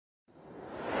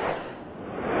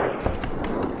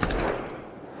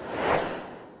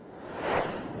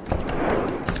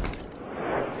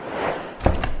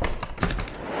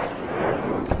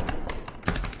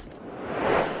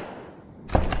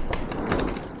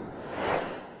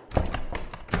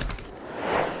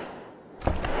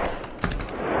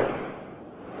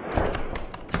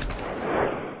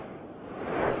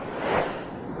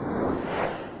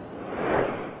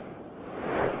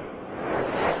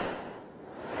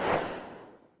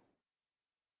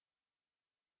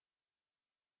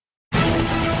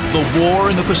The war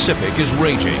in the Pacific is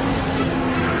raging.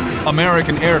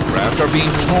 American aircraft are being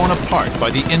torn apart by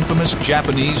the infamous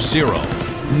Japanese Zero.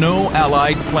 No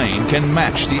Allied plane can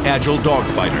match the agile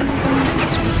dogfighter.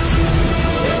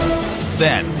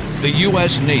 Then, the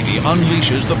U.S. Navy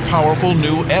unleashes the powerful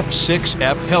new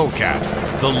F-6F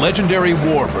Hellcat, the legendary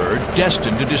warbird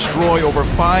destined to destroy over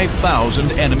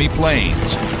 5,000 enemy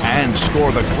planes and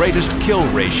score the greatest kill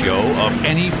ratio of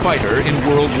any fighter in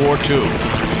World War II.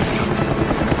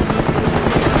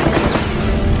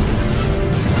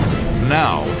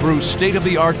 Now, through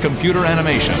state-of-the-art computer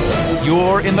animation,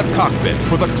 you're in the cockpit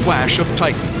for the clash of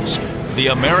titans. The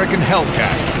American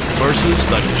Hellcat versus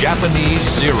the Japanese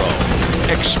Zero.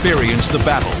 Experience the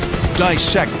battle,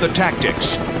 dissect the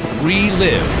tactics,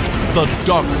 relive the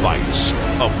dogfights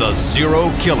of the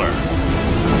Zero Killer.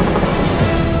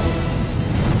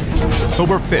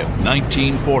 October 5th,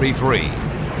 1943.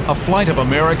 A flight of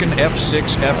American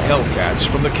F-6F Hellcats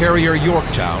from the carrier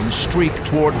Yorktown streak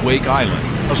toward Wake Island,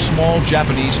 a small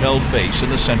Japanese-held base in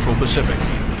the Central Pacific.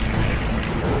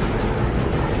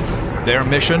 Their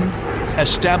mission?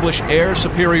 Establish air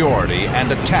superiority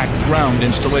and attack ground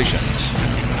installations.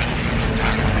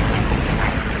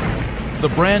 The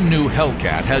brand new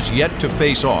Hellcat has yet to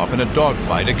face off in a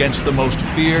dogfight against the most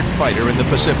feared fighter in the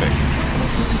Pacific,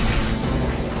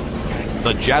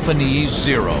 the Japanese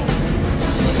Zero.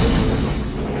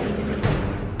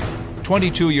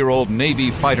 22-year-old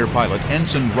Navy fighter pilot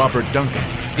Ensign Robert Duncan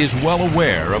is well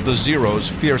aware of the Zero's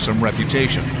fearsome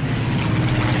reputation.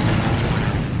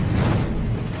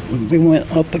 When we went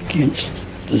up against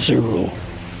the Zero,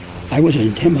 I was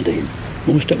intimidated.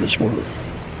 Most of us were,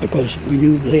 because we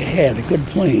knew they had a good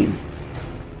plane.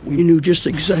 We knew just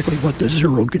exactly what the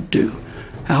Zero could do,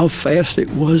 how fast it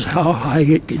was, how high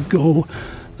it could go,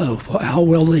 how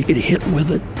well they could hit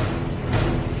with it.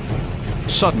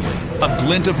 Suddenly, a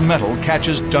glint of metal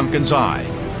catches Duncan's eye.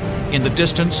 In the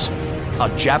distance,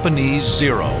 a Japanese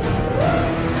Zero.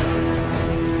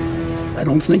 I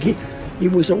don't think he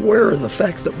was aware of the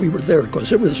fact that we were there,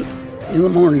 because it was in the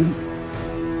morning.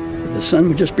 The sun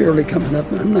was just barely coming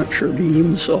up, and I'm not sure he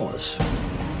even saw us.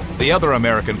 The other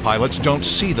American pilots don't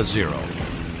see the Zero.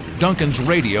 Duncan's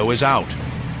radio is out.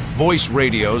 Voice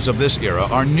radios of this era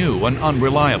are new and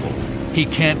unreliable. He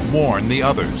can't warn the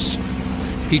others.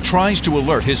 He tries to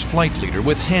alert his flight leader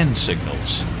with hand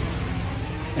signals.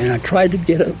 And I tried to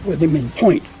get up with him in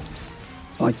point,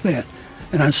 like that.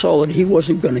 And I saw that he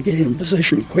wasn't going to get in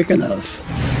position quick enough.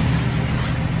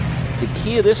 The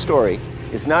key of this story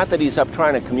is not that he's up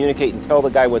trying to communicate and tell the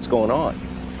guy what's going on,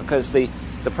 because the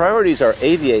priorities are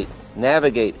aviate,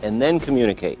 navigate, and then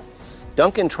communicate.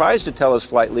 Duncan tries to tell his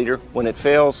flight leader. When it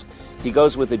fails, he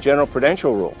goes with the general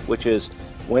prudential rule, which is,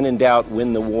 when in doubt,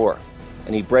 win the war.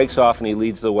 And he breaks off and he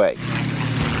leads the way.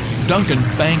 Duncan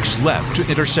banks left to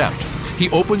intercept.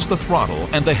 He opens the throttle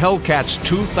and the Hellcat's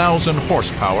 2,000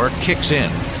 horsepower kicks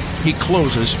in. He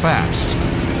closes fast.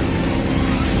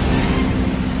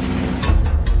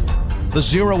 The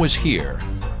Zero is here.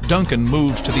 Duncan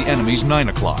moves to the enemy's 9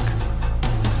 o'clock.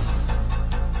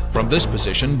 From this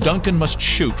position, Duncan must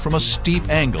shoot from a steep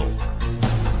angle.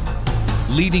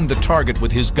 Leading the target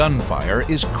with his gunfire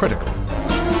is critical.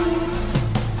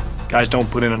 Guys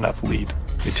don't put in enough lead.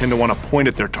 They tend to want to point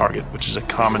at their target, which is a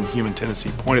common human tendency.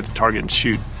 Point at the target and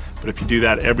shoot. But if you do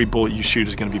that, every bullet you shoot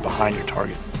is going to be behind your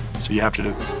target. So you have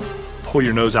to pull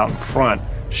your nose out in front,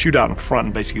 shoot out in front,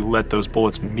 and basically let those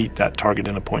bullets meet that target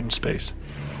in a point in space.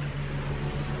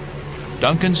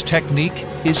 Duncan's technique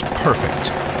is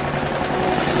perfect.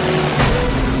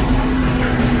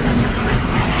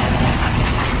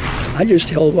 I just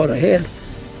held what I had,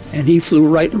 and he flew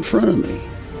right in front of me.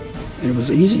 And it was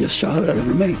the easiest shot I'd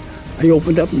ever made. I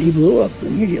opened up and he blew up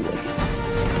immediately.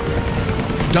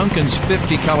 Duncan's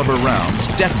 .50 caliber rounds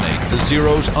detonate the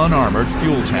Zero's unarmored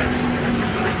fuel tank.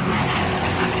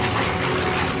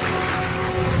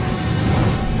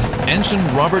 Ensign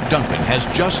Robert Duncan has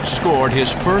just scored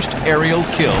his first aerial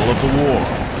kill of the war.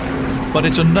 But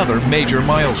it's another major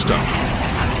milestone.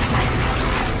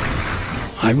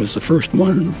 I was the first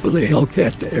one with a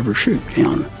Hellcat to ever shoot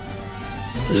down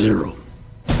the Zero.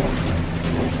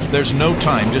 There's no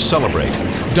time to celebrate.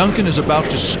 Duncan is about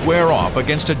to square off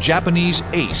against a Japanese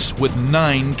ace with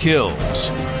 9 kills.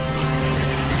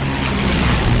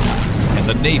 And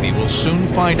the Navy will soon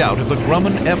find out if the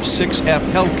Grumman F-6F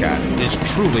Hellcat is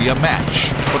truly a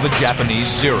match for the Japanese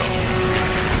Zero.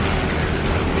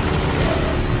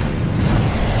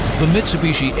 The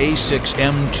Mitsubishi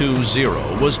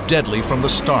A6M2 was deadly from the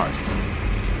start.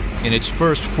 In its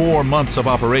first 4 months of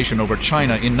operation over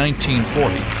China in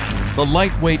 1940, The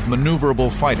lightweight maneuverable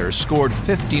fighter scored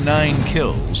 59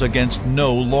 kills against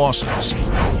no losses.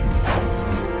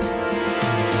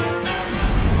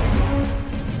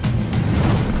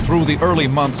 Through the early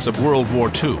months of World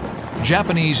War II,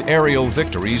 Japanese aerial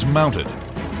victories mounted.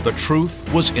 The truth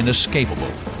was inescapable.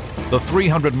 The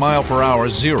 300-mile-per-hour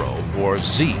Zero, or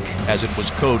Zeke as it was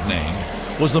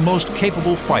codenamed, was the most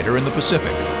capable fighter in the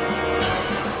Pacific.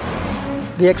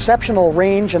 The exceptional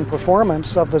range and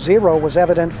performance of the Zero was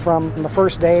evident from the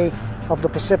first day of the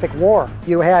Pacific War.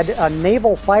 You had a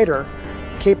naval fighter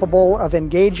capable of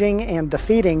engaging and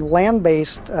defeating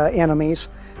land-based enemies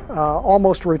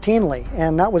almost routinely,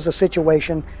 and that was a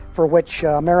situation for which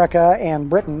America and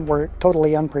Britain were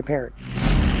totally unprepared.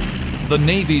 The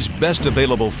Navy's best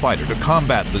available fighter to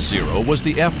combat the Zero was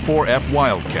the F-4F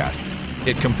Wildcat.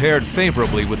 It compared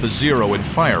favorably with the Zero in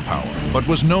firepower, but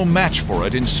was no match for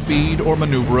it in speed or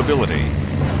maneuverability.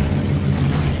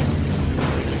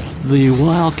 The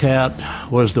Wildcat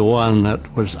was the one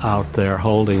that was out there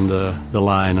holding the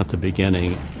line at the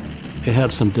beginning. It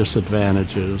had some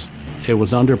disadvantages. It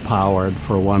was underpowered,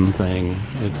 for one thing.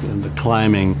 The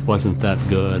climbing wasn't that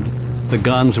good. The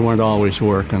guns weren't always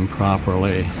working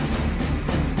properly.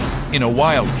 In a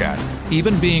Wildcat,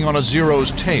 even being on a Zero's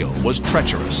tail was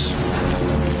treacherous.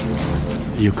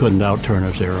 You couldn't outturn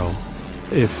a Zero.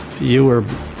 If you were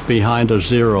behind a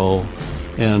Zero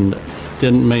and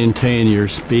didn't maintain your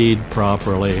speed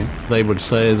properly, they would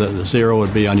say that the Zero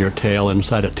would be on your tail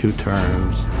inside of 2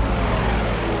 turns.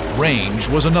 Range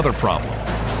was another problem.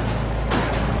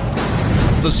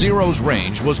 The Zero's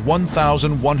range was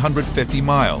 1,150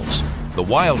 miles. The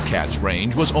Wildcat's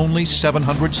range was only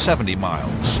 770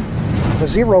 miles. The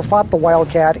Zero fought the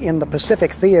Wildcat in the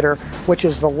Pacific Theater, which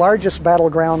is the largest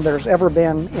battleground there's ever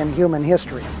been in human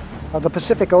history. The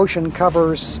Pacific Ocean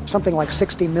covers something like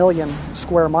 60 million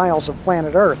square miles of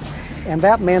planet Earth, and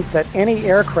that meant that any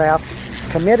aircraft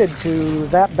committed to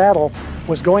that battle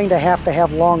was going to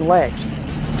have long legs.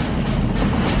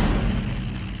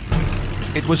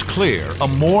 It was clear a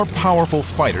more powerful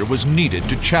fighter was needed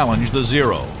to challenge the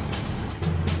Zero.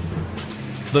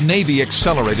 The Navy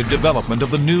accelerated development of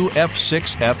the new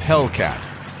F-6F Hellcat.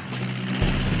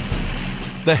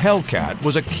 The Hellcat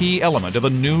was a key element of a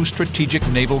new strategic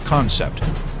naval concept.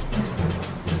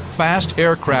 Fast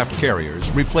aircraft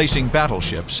carriers replacing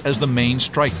battleships as the main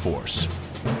strike force.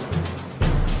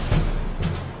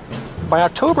 By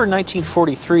October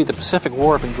 1943, the Pacific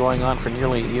War had been going on for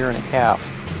nearly a year and a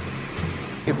half.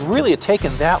 It really had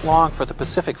taken that long for the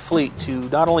Pacific Fleet to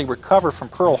not only recover from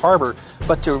Pearl Harbor,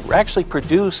 but to actually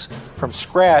produce from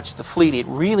scratch the fleet it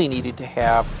really needed to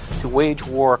have to wage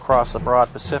war across the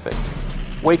broad Pacific.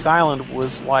 Wake Island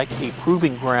was like a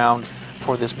proving ground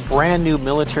for this brand new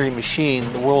military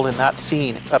machine the world had not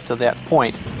seen up to that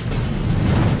point.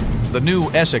 The new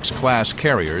Essex-class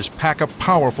carriers pack a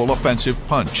powerful offensive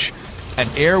punch. An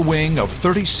air wing of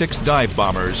 36 dive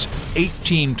bombers,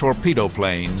 18 torpedo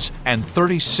planes, and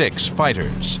 36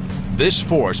 fighters. This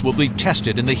force will be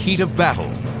tested in the heat of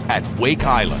battle at Wake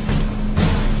Island.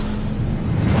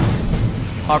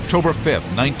 October 5th,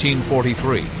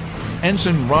 1943.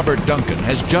 Ensign Robert Duncan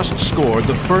has just scored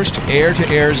the first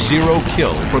air-to-air Zero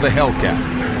kill for the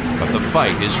Hellcat, but the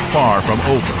fight is far from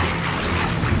over.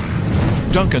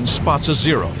 Duncan spots a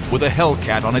Zero with a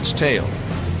Hellcat on its tail.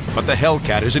 But the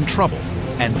Hellcat is in trouble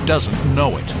and doesn't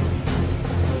know it.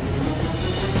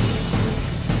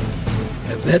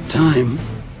 At that time,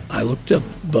 I looked up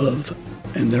above,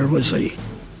 and there was a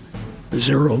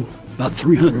Zero about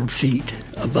 300 feet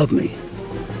above me.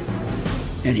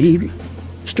 And he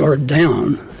started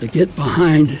down to get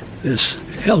behind this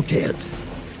Hellcat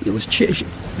that was chasing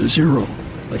the Zero.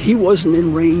 But he wasn't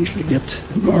in range to get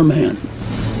our man.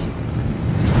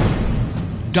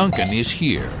 Duncan is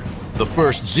here. The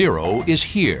first Zero is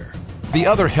here. The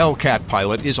other Hellcat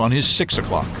pilot is on his 6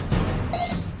 o'clock.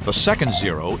 The second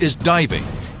Zero is diving,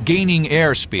 gaining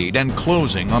airspeed and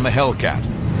closing on the Hellcat.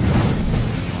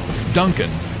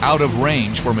 Duncan, out of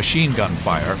range for machine gun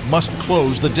fire, must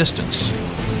close the distance.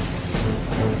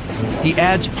 He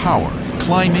adds power,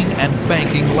 climbing and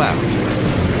banking left.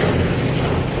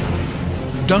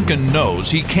 Duncan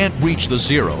knows he can't reach the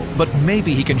Zero, but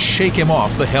maybe he can shake him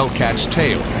off the Hellcat's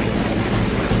tail.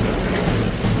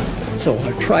 So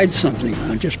I tried something.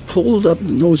 I just pulled up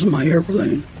the nose of my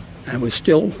airplane. I was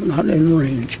still not in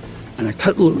range, and I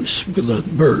cut loose with a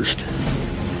burst.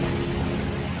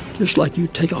 Just like you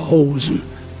take a hose and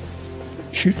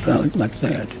shoot out like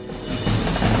that.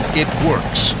 It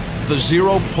works. The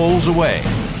Zero pulls away.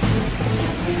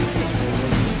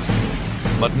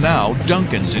 But now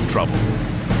Duncan's in trouble.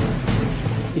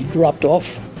 He dropped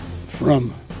off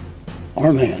from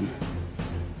our man,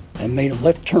 and made a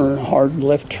left turn, a hard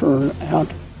left turn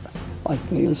out like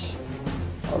this,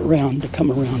 around to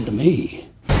come around to me.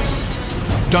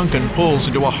 Duncan pulls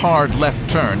into a hard left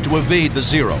turn to evade the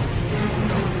Zero.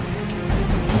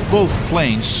 Both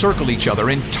planes circle each other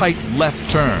in tight left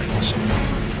turns.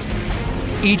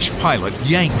 Each pilot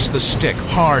yanks the stick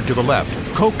hard to the left,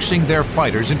 coaxing their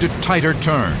fighters into tighter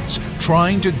turns,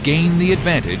 trying to gain the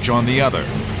advantage on the other.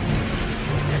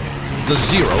 The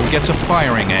Zero gets a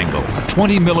firing angle.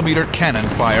 20-millimeter cannon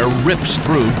fire rips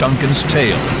through Duncan's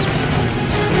tail.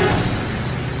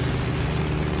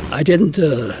 I didn't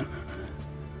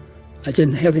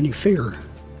have any fear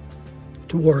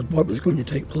toward what was going to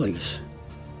take place.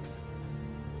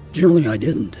 Generally, I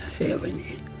didn't have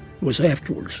any. It was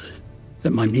afterwards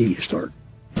that my knees started.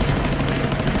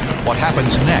 What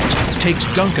happens next takes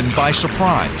Duncan by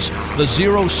surprise. The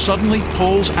Zero suddenly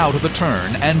pulls out of the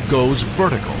turn and goes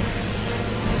vertical.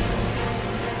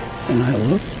 And I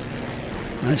looked,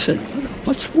 and I said,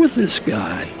 what's with this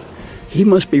guy? He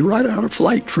must be right out of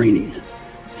flight training.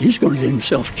 He's going to get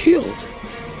himself killed.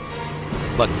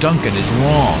 But Duncan is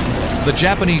wrong. The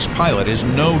Japanese pilot is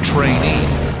no trainee.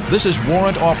 This is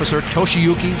Warrant Officer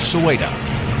Toshiyuki Sueda,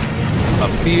 a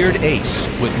feared ace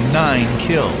with 9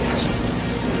 kills.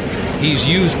 He's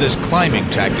used this climbing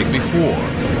tactic before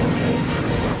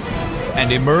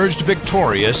and emerged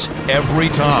victorious every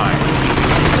time.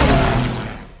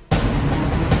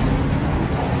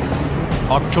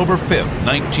 October 5th,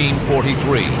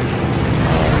 1943.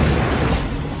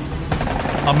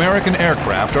 American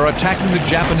aircraft are attacking the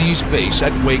Japanese base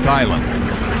at Wake Island.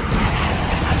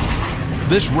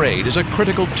 This raid is a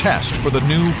critical test for the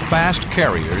new fast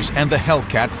carriers and the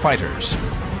Hellcat fighters.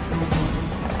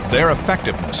 Their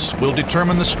effectiveness will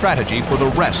determine the strategy for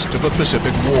the rest of the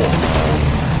Pacific War.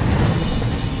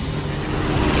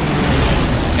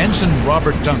 Ensign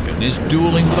Robert Duncan is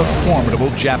dueling with a formidable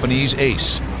Japanese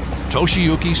ace,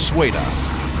 Toshiyuki Sueda.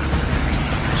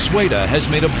 Sueda has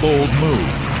made a bold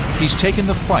move. He's taken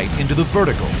the fight into the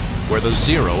vertical, where the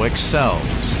Zero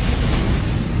excels.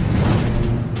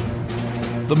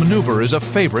 The maneuver is a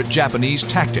favorite Japanese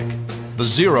tactic. The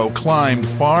Zero climbed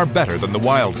far better than the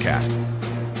Wildcat.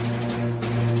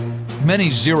 Many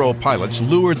Zero pilots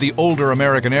lured the older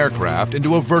American aircraft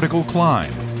into a vertical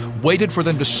climb, waited for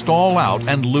them to stall out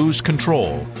and lose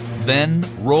control, then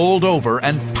rolled over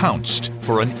and pounced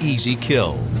for an easy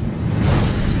kill.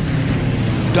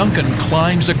 Duncan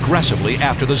climbs aggressively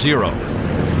after the Zero.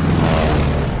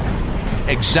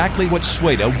 Exactly what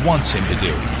Sueda wants him to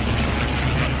do.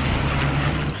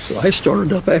 So I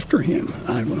started up after him.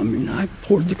 I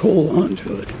poured the coal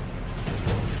onto it.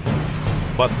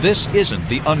 But this isn't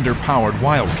the underpowered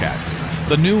Wildcat.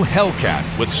 The new Hellcat,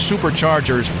 with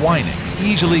superchargers whining,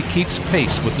 easily keeps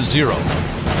pace with the Zero.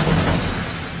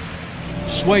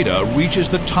 Sueda reaches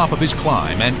the top of his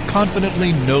climb and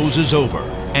confidently noses over,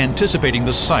 anticipating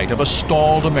the sight of a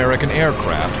stalled American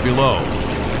aircraft below.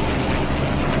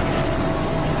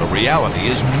 The reality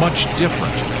is much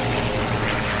different.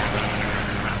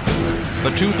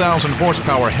 The 2,000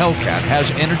 horsepower Hellcat has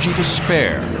energy to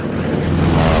spare.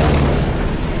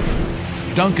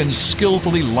 Duncan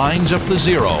skillfully lines up the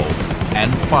Zero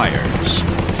and fires.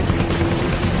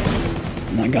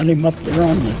 And I got him up there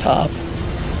on the top.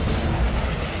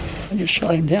 I just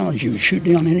shot him down as you would shoot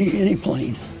down any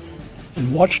plane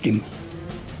and watched him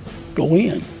go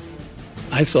in.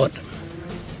 I thought,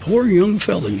 poor young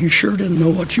fella, you sure didn't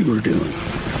know what you were doing.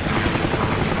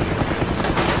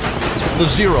 The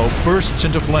Zero bursts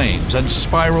into flames and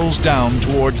spirals down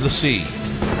towards the sea.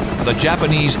 The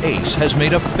Japanese ace has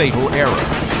made a fatal error.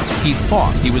 He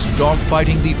thought he was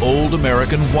dogfighting the old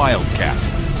American Wildcat.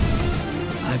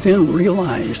 I then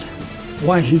realized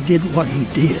why he did what he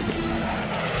did.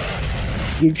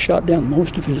 He'd shot down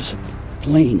most of his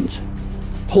planes,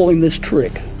 pulling this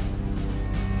trick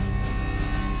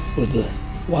with the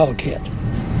Wildcat.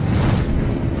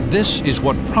 This is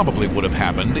what probably would have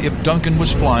happened if Duncan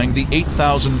was flying the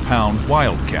 8,000-pound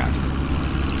Wildcat.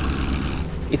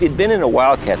 If he'd been in a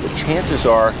Wildcat, the chances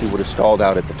are he would have stalled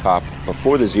out at the top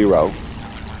before the Zero.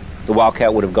 The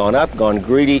Wildcat would have gone up, gone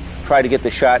greedy, tried to get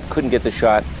the shot, couldn't get the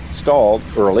shot, stalled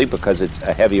early because it's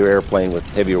a heavier airplane with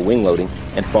heavier wing loading,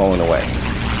 and fallen away.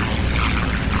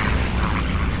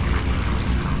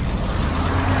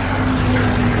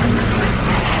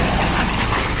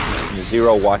 The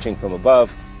Zero, watching from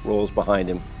above, rolls behind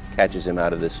him, catches him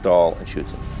out of this stall, and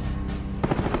shoots him.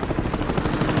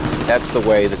 That's the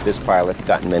way that this pilot had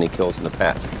gotten many kills in the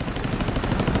past.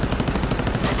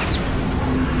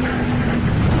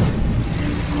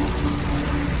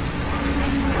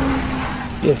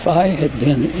 If I had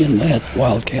been in that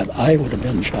Wildcat, I would have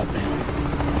been shot down.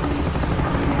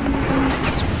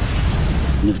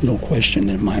 And there's no question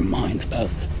in my mind about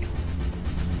it.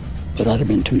 But I'd have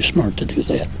been too smart to do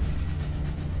that.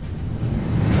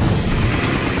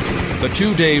 The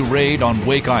two-day raid on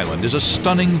Wake Island is a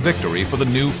stunning victory for the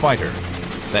new fighter.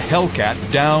 The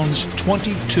Hellcat downs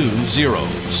 22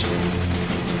 Zeros.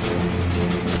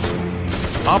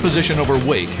 Opposition over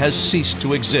Wake has ceased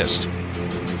to exist.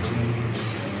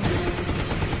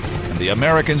 And the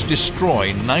Americans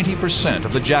destroy 90%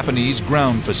 of the Japanese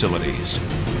ground facilities.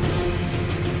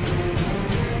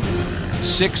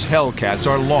 6 Hellcats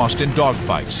are lost in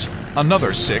dogfights.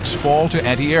 Another 6 fall to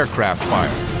anti-aircraft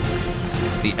fire.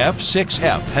 The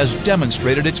F-6F has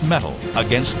demonstrated its mettle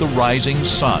against the rising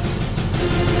sun.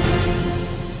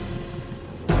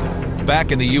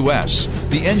 Back in the U.S.,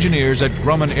 the engineers at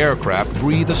Grumman Aircraft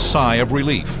breathe a sigh of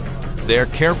relief. Their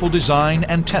careful design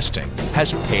and testing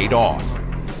has paid off.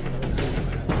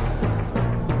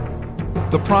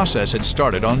 The process had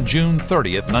started on June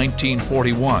 30th,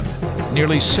 1941,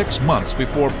 nearly 6 months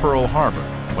before Pearl Harbor,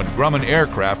 when Grumman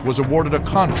Aircraft was awarded a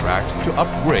contract to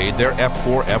upgrade their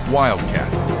F-4F Wildcat.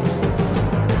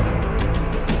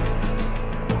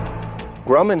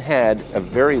 Grumman had a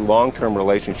very long-term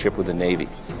relationship with the Navy.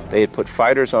 They had put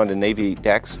fighters onto Navy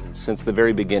decks since the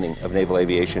very beginning of naval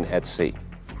aviation at sea.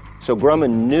 So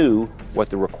Grumman knew what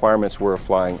the requirements were of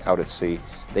flying out at sea.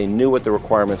 They knew what the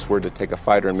requirements were to take a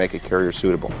fighter and make it carrier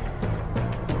suitable.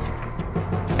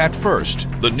 At first,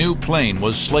 the new plane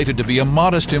was slated to be a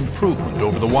modest improvement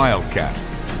over the Wildcat,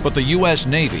 but the U.S.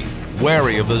 Navy,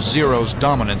 wary of the Zero's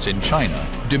dominance in China,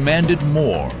 demanded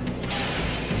more.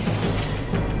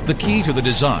 The key to the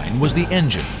design was the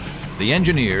engine. The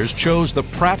engineers chose the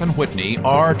Pratt & Whitney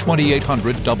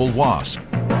R2800 Double Wasp.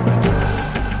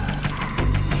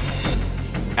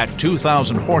 At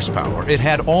 2,000 horsepower, it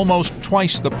had almost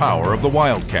twice the power of the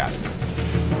Wildcat.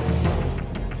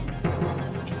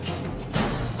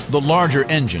 The larger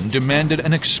engine demanded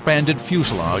an expanded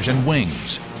fuselage and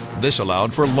wings. This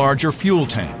allowed for larger fuel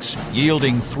tanks,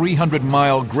 yielding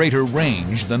 300-mile greater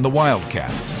range than the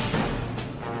Wildcat.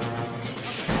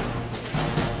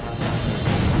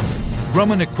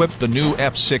 Grumman equipped the new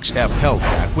F-6F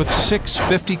Hellcat with 6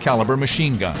 50-caliber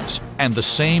machine guns and the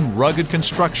same rugged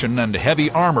construction and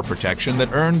heavy armor protection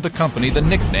that earned the company the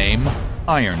nickname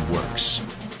Ironworks.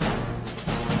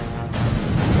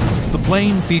 The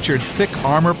plane featured thick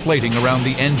armor plating around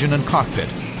the engine and cockpit,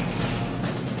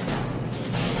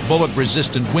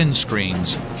 bullet-resistant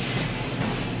windscreens,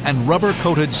 and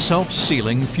rubber-coated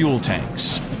self-sealing fuel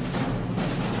tanks.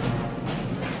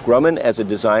 Grumman, as a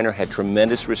designer, had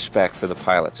tremendous respect for the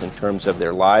pilots in terms of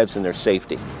their lives and their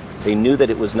safety. They knew that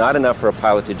it was not enough for a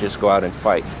pilot to just go out and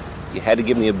fight. You had to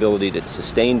give them the ability to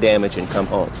sustain damage and come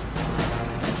home.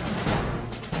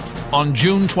 On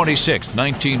June 26,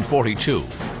 1942,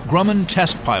 Grumman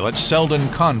test pilot Selden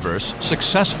Converse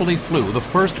successfully flew the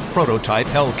first prototype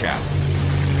Hellcat.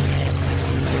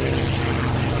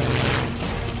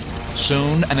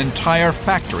 Soon, an entire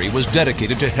factory was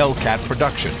dedicated to Hellcat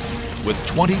production, with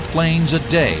 20 planes a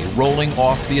day rolling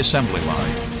off the assembly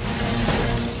line.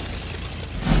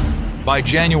 By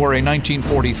January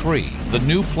 1943, the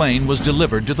new plane was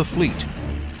delivered to the fleet.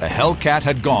 The Hellcat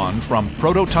had gone from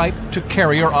prototype to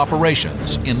carrier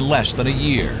operations in less than a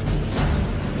year.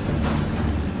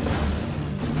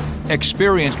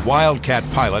 Experienced Wildcat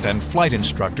pilot and flight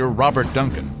instructor Robert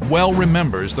Duncan well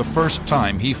remembers the first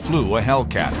time he flew a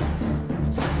Hellcat.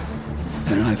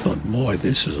 And I thought, boy,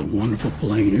 this is a wonderful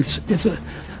plane. It's a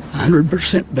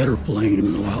 100% better plane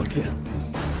than the Wildcat.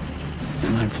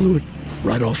 And I flew it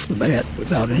right off the bat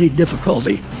without any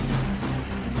difficulty.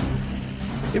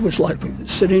 It was like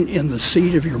sitting in the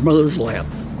seat of your mother's lap.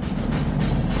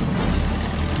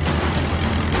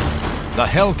 The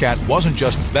Hellcat wasn't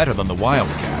just better than the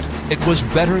Wildcat, it was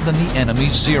better than the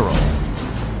enemy's Zero.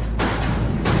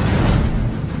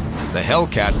 The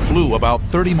Hellcat flew about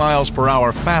 30 miles per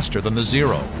hour faster than the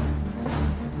Zero.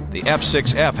 The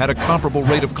F-6F had a comparable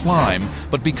rate of climb,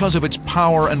 but because of its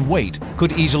power and weight,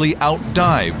 could easily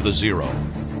outdive the Zero.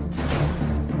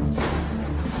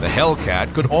 The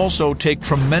Hellcat could also take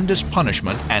tremendous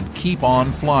punishment and keep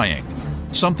on flying,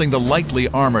 something the lightly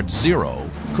armored Zero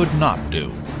could not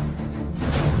do.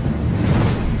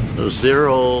 The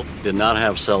Zero did not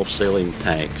have self-sealing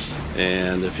tanks,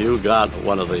 and if you got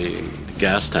one of the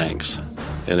gas tanks,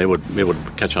 and it would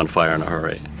catch on fire in a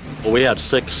hurry. We had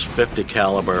 6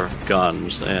 50-caliber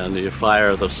guns, and you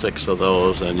fire the 6 of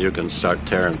those, and you can start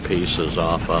tearing pieces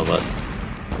off of it.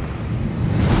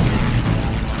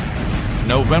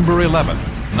 November 11th,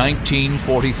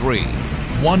 1943,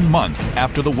 1 month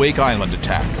after the Wake Island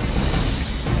attack.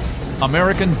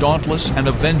 American Dauntless and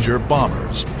Avenger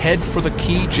bombers head for the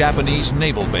key Japanese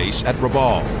naval base at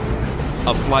Rabaul.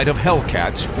 A flight of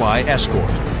Hellcats fly escort.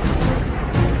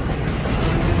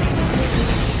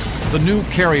 The new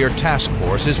carrier task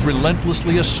force is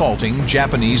relentlessly assaulting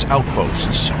Japanese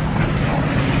outposts.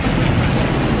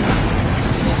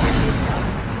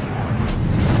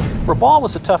 Rabaul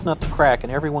was a tough nut to crack,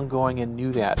 and everyone going in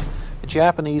knew that. The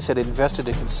Japanese had invested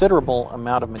a considerable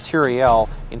amount of materiel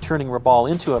in turning Rabaul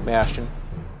into a bastion,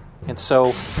 and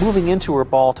so moving into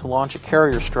Rabaul to launch a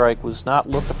carrier strike was not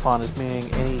looked upon as being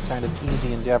any kind of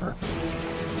easy endeavor.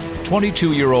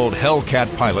 22-year-old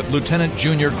Hellcat pilot Lieutenant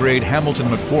Junior Grade Hamilton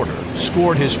McWhorter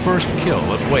scored his first kill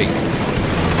at Wake.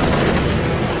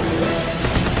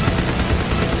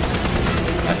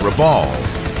 At Rabaul,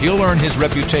 he'll earn his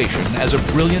reputation as a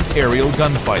brilliant aerial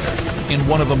gunfighter in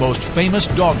one of the most famous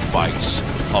dogfights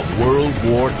of World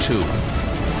War II.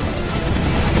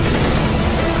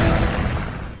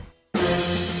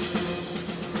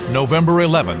 November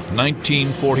 11th,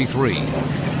 1943.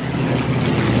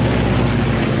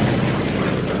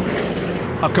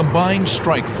 A combined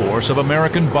strike force of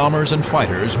American bombers and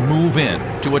fighters move in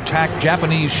to attack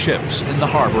Japanese ships in the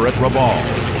harbor at Rabaul.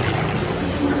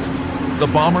 The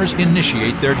bombers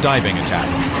initiate their diving attack.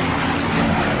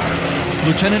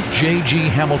 Lieutenant J.G.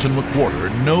 Hamilton McWhorter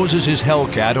noses his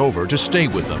Hellcat over to stay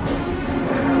with them.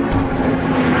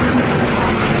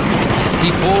 He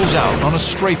pulls out on a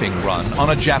strafing run on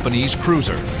a Japanese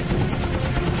cruiser.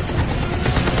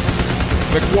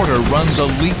 McWhorter runs a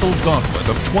lethal gauntlet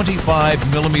of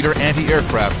 25mm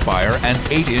anti-aircraft fire and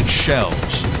 8-inch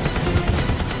shells.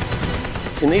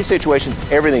 In these situations,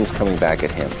 everything's coming back at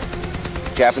him.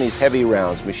 Japanese heavy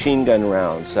rounds, machine gun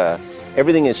rounds,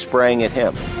 everything is spraying at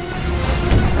him.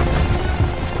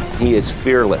 He is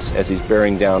fearless as he's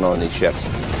bearing down on these ships.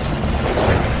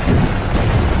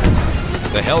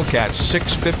 The Hellcat's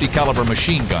 650 caliber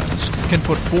machine guns can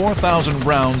put 4,000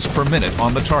 rounds per minute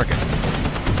on the target.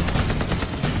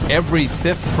 Every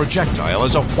fifth projectile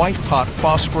is a white-hot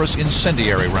phosphorus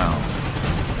incendiary round.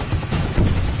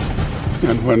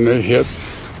 And when they hit,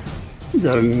 you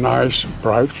got a nice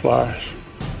bright flash.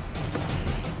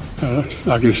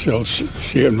 I can still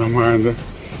see it in my mind. The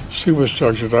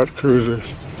superstructure of that cruiser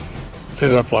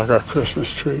lit up like our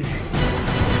Christmas tree.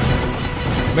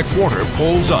 McWhorter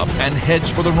pulls up and heads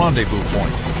for the rendezvous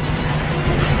point.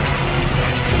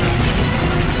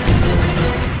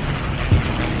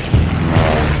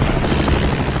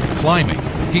 Climbing,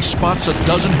 he spots a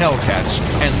dozen Hellcats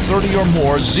and 30 or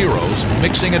more Zeros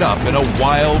mixing it up in a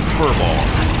wild furball.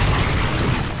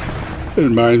 It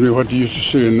reminds me of what you used to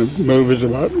see in the movies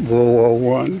about World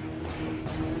War I.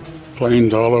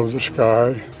 Planes all over the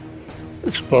sky,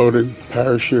 exploding,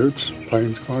 parachutes,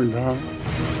 planes going down.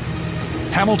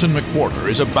 Hamilton McWhorter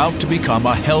is about to become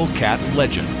a Hellcat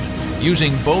legend,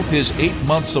 using both his 8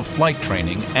 months of flight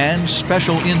training and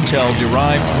special intel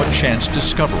derived from a chance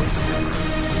discovery.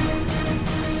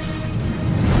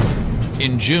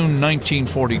 In June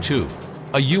 1942,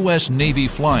 a U.S. Navy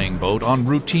flying boat on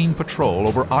routine patrol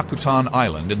over Akutan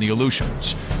Island in the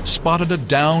Aleutians spotted a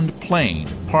downed plane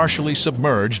partially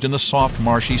submerged in the soft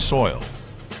marshy soil.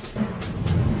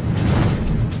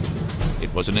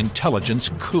 It was an intelligence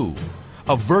coup,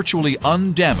 a virtually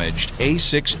undamaged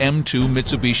A6M2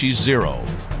 Mitsubishi Zero.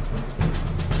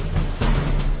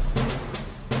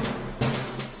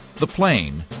 The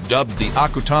plane, dubbed the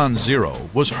Akutan Zero,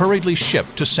 was hurriedly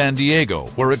shipped to San Diego,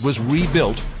 where it was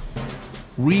rebuilt,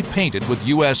 repainted with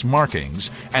U.S.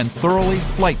 markings, and thoroughly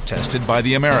flight tested by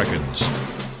the Americans.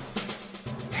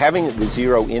 Having the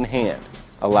Zero in hand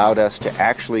allowed us to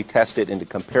actually test it and to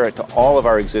compare it to all of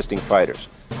our existing fighters,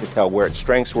 to tell where its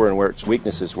strengths were and where its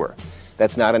weaknesses were.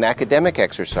 That's not an academic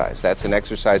exercise. That's an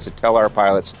exercise to tell our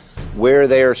pilots where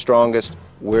they are strongest,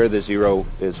 where the Zero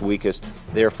is weakest,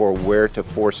 therefore where to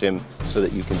force him so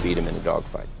that you can beat him in a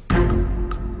dogfight.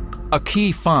 A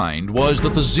key find was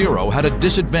that the Zero had a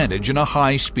disadvantage in a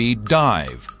high-speed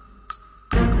dive.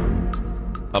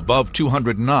 Above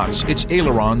 200 knots, its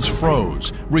ailerons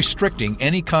froze, restricting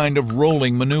any kind of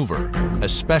rolling maneuver,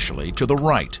 especially to the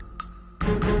right.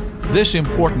 This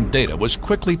important data was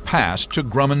quickly passed to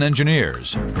Grumman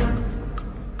engineers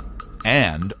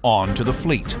and on to the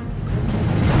fleet.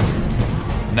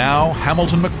 Now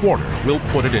Hamilton McWhorter will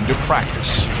put it into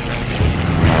practice.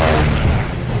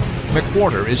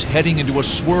 McWhorter is heading into a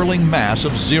swirling mass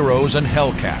of Zeros and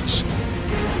Hellcats.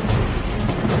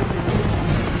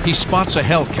 He spots a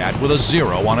Hellcat with a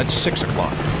Zero on its 6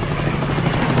 o'clock.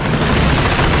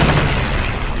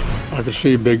 I could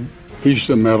see a big piece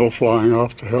of metal flying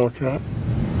off the Hellcat.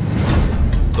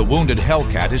 The wounded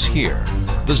Hellcat is here.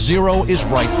 The Zero is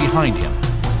right behind him.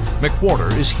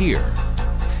 McWhorter is here.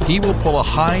 He will pull a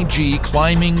high G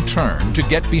climbing turn to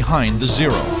get behind the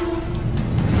Zero.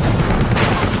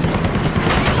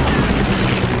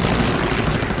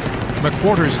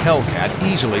 McWhorter's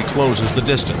Hellcat easily closes the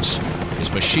distance.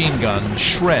 His machine guns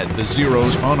shred the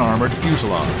Zero's unarmored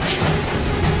fuselage.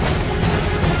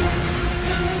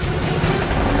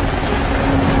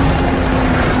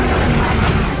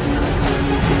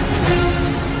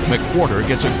 McWhorter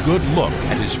gets a good look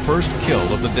at his first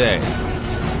kill of the day.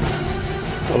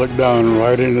 I looked down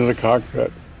right into the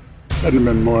cockpit. Hadn't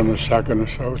been more than a second or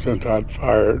so since I'd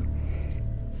fired,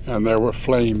 and there were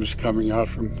flames coming out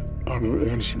from under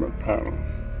the instrument panel.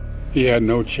 He had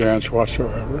no chance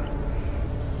whatsoever.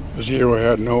 The Zero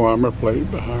had no armor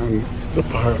plate behind the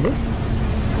pilot.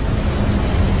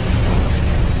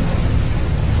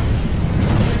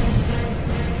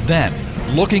 Then,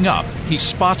 looking up, he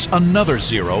spots another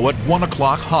Zero at 1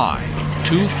 o'clock high,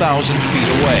 2,000 feet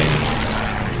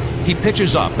away. He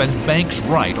pitches up and banks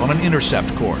right on an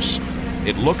intercept course.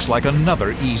 It looks like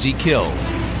another easy kill.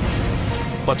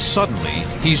 But suddenly,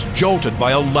 he's jolted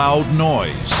by a loud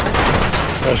noise.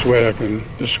 Best way I can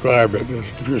describe it is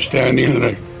if you're standing in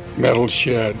a metal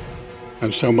shed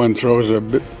and someone throws a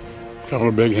couple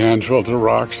of big handfuls of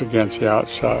rocks against the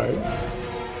outside.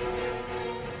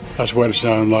 That's what it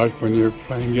sounds like when your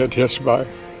plane gets hit by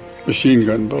machine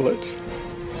gun bullets.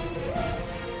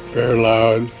 Very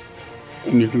loud,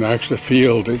 and you can actually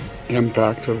feel the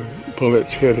impact of the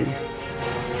bullets hitting.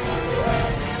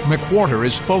 McWhorter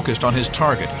is focused on his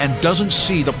target and doesn't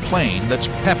see the plane that's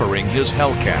peppering his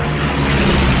Hellcat.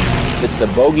 It's the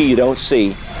bogey you don't see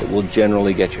that will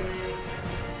generally get you.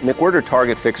 McWhorter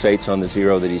target fixates on the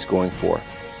Zero that he's going for.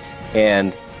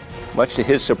 And much to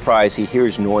his surprise, he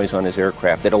hears noise on his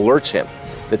aircraft that alerts him,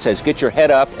 that says, get your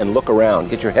head up and look around,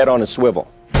 get your head on a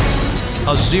swivel.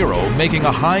 A Zero, making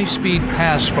a high-speed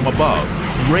pass from above,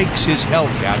 rakes his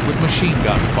Hellcat with machine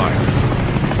gun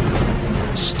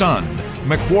fire. Stunned,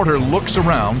 McWhorter looks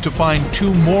around to find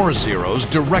two more Zeros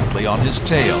directly on his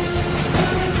tail.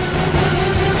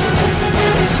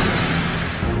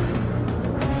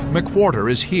 McWhorter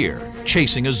is here,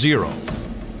 chasing a Zero.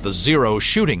 The Zero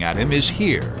shooting at him is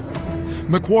here.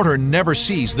 McWhorter never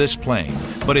sees this plane,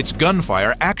 but its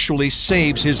gunfire actually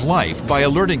saves his life by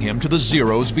alerting him to the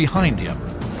Zeros behind him.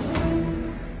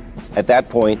 At that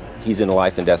point, he's in a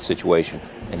life and death situation,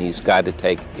 and he's got to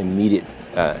take immediate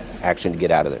action to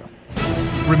get out of there.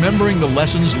 Remembering the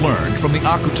lessons learned from the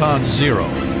Akutan Zero,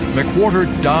 McWhorter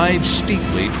dives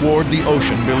steeply toward the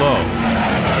ocean below.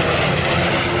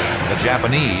 The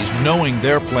Japanese, knowing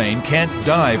their plane can't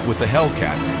dive with the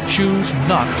Hellcat, choose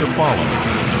not to follow.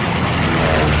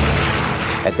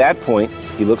 At that point,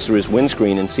 he looks through his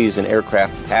windscreen and sees an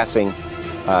aircraft passing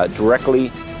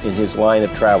directly in his line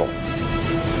of travel.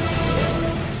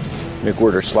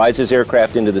 McWhorter slides his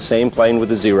aircraft into the same plane with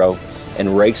the Zero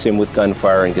and rakes him with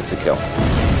gunfire and gets a kill.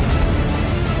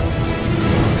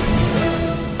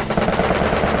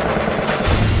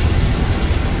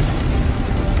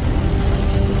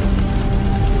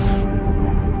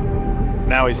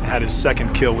 Now he's had his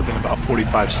second kill within about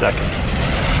 45 seconds.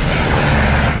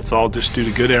 It's all just due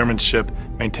to good airmanship,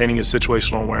 maintaining his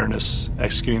situational awareness,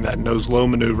 executing that nose-low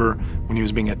maneuver when he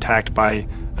was being attacked by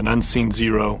an unseen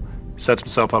Zero, sets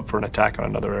himself up for an attack on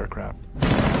another aircraft.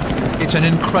 It's an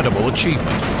incredible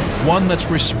achievement, one that's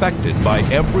respected by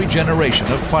every generation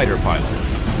of fighter pilot.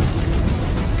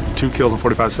 2 kills in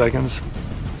 45 seconds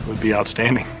would be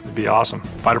outstanding. It'd be awesome.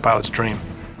 Fighter pilot's dream.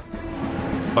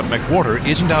 But McWhorter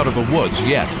isn't out of the woods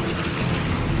yet.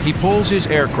 He pulls his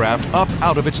aircraft up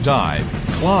out of its dive,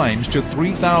 climbs to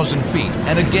 3,000 feet,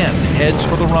 and again heads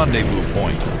for the rendezvous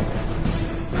point.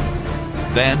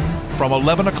 Then, from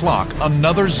 11 o'clock,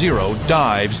 another Zero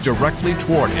dives directly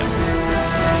toward him.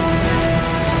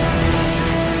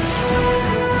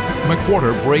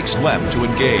 McWhorter breaks left to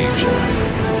engage.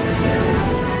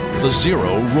 The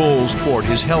Zero rolls toward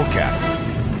his Hellcat.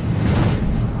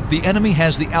 The enemy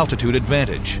has the altitude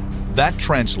advantage. That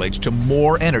translates to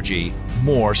more energy,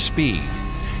 more speed.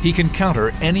 He can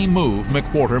counter any move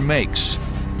McWhorter makes.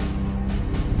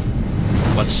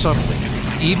 But suddenly,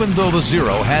 even though the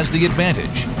Zero has the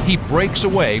advantage, he breaks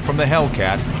away from the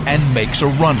Hellcat and makes a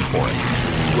run for it.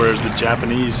 Whereas the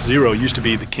Japanese Zero used to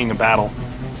be the king of battle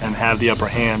and have the upper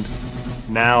hand,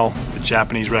 now the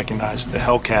Japanese recognize the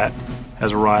Hellcat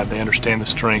has arrived. They understand the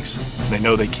strengths. They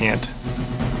know they can't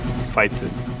fight the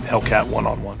Hellcat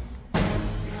one-on-one.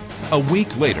 A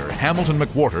week later, Hamilton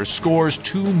McWhorter scores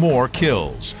 2 more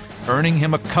kills, earning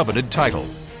him a coveted title,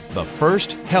 the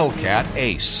first Hellcat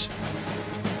ace.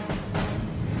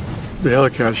 The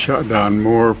Hellcat shot down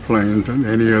more planes than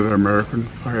any other American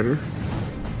fighter.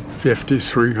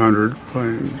 5,300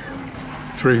 planes,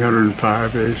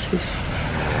 305 aces.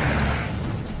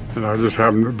 And I just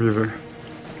happened to be the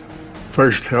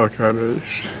first Hellcat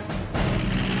ace.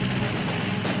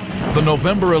 The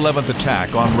November 11th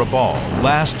attack on Rabaul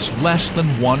lasts less than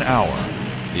 1 hour.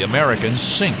 The Americans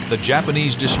sink the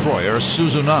Japanese destroyer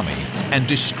Suzunami and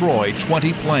destroy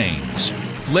 20 planes.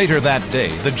 Later that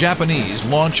day, the Japanese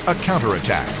launch a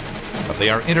counterattack, but they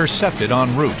are intercepted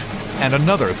en route, and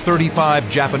another 35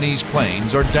 Japanese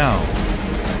planes are down.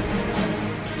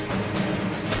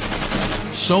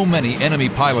 So many enemy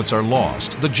pilots are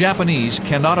lost, the Japanese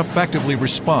cannot effectively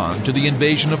respond to the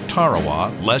invasion of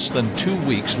Tarawa less than 2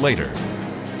 weeks later.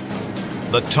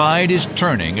 The tide is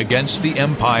turning against the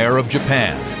Empire of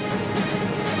Japan.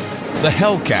 The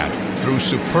Hellcat, through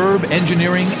superb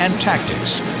engineering and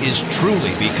tactics, is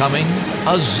truly becoming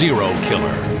a zero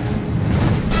killer.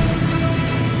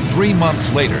 3 months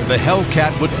later, the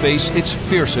Hellcat would face its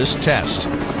fiercest test,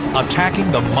 attacking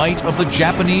the might of the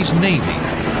Japanese Navy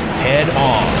head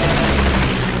on.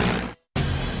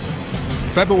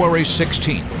 February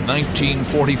 16,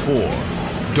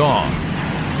 1944, dawn.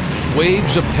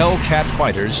 Waves of Hellcat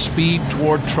fighters speed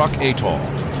toward Truk Atoll.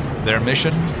 Their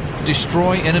mission?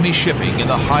 Destroy enemy shipping in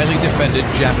the highly defended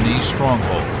Japanese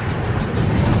stronghold.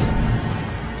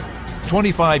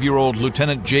 25-year-old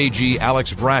Lieutenant J.G.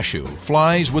 Alex Vrashew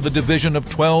flies with a division of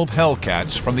 12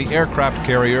 Hellcats from the aircraft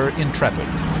carrier Intrepid.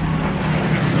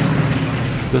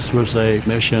 This was a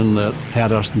mission that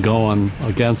had us going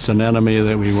against an enemy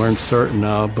that we weren't certain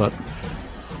of, but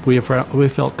we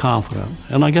felt confident.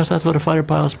 And I guess that's what a fighter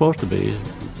pilot's supposed to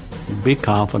be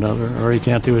confident, or he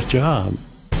can't do his job.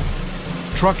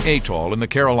 Truk Atoll in the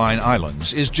Caroline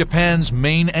Islands is Japan's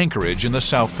main anchorage in the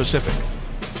South Pacific.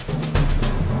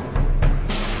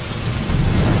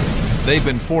 They've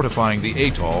been fortifying the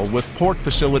atoll with port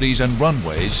facilities and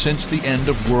runways since the end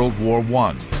of World War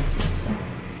I.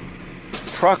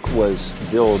 Truk was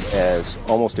billed as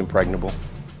almost impregnable,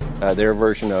 their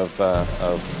version of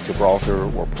Gibraltar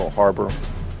or Pearl Harbor,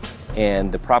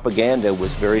 and the propaganda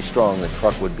was very strong that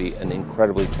Truk would be an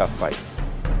incredibly tough fight.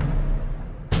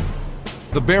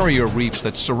 The barrier reefs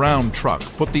that surround Truk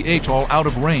put the atoll out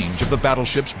of range of the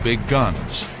battleship's big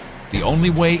guns. The only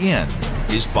way in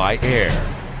is by air.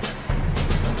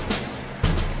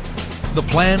 The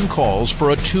plan calls for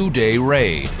a 2-day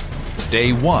raid.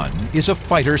 Day 1 is a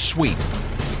fighter sweep.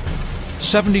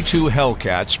 72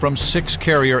 Hellcats from 6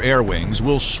 carrier air wings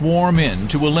will swarm in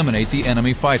to eliminate the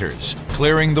enemy fighters,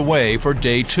 clearing the way for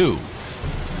Day 2,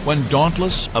 when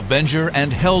Dauntless, Avenger,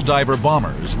 and Helldiver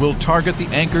bombers will target the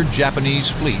anchored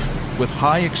Japanese fleet with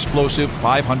high-explosive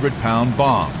 500-pound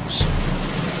bombs.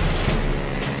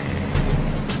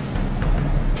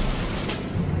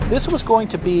 This was going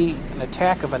to be an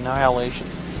attack of annihilation.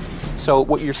 So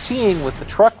what you're seeing with the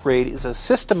Truk raid is a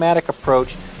systematic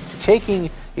approach to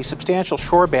taking a substantial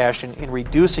shore bastion and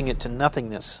reducing it to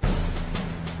nothingness.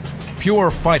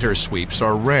 Pure fighter sweeps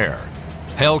are rare.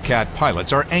 Hellcat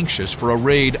pilots are anxious for a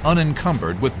raid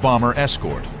unencumbered with bomber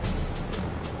escort.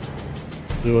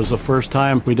 It was the first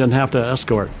time we didn't have to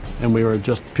escort, and we were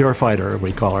just pure fighter,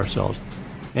 we call ourselves.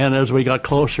 And as we got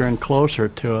closer and closer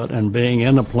to it, and being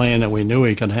in a plane that we knew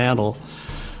we could handle,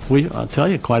 I'll tell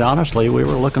you, quite honestly, we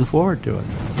were looking forward to it.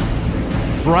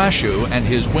 Vrashew and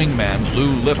his wingman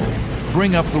Lou Little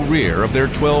bring up the rear of their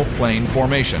 12-plane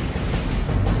formation.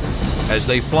 As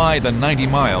they fly the 90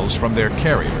 miles from their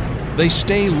carrier, they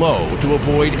stay low to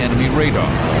avoid enemy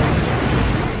radar.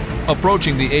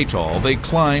 Approaching the atoll, they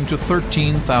climb to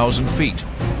 13,000 feet.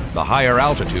 The higher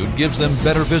altitude gives them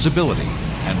better visibility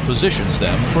and positions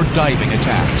them for diving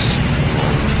attacks.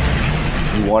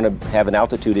 You want to have an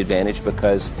altitude advantage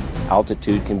because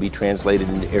altitude can be translated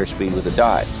into airspeed with a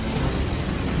dive.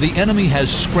 The enemy has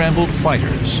scrambled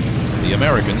fighters. The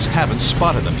Americans haven't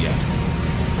spotted them yet.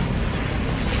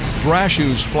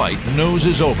 Vrashew's flight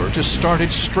noses over to start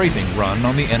its strafing run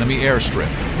on the enemy airstrip.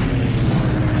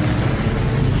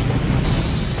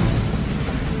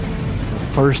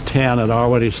 First 10 had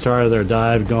already started their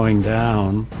dive going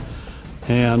down,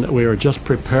 and we were just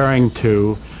preparing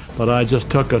to, but I just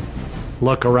took a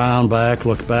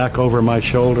looked back over my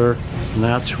shoulder, and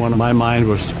that's when my mind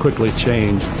was quickly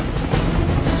changed.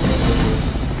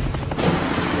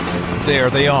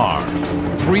 There they are,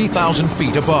 3,000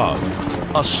 feet above.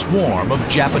 A swarm of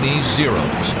Japanese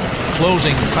Zeros,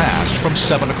 closing fast from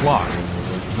 7 o'clock.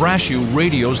 Vrashew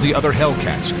radios the other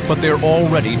Hellcats, but they're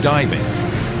already diving.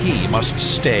 He must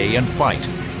stay and fight.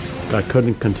 I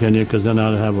couldn't continue because then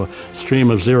I'd have a stream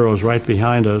of Zeros right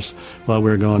behind us while we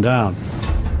were going down.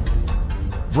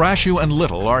 Vrashew and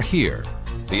Little are here.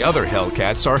 The other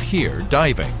Hellcats are here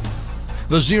diving.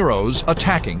 the Zeros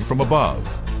attacking from above.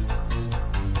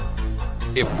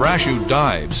 If Vrashu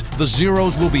dives, the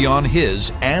Zeros will be on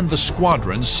his and the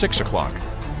squadron's 6 o'clock.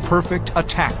 Perfect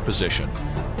attack position.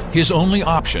 His only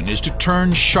option is to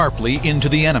turn sharply into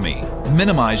the enemy,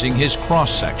 minimizing his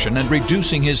cross-section and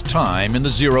reducing his time in the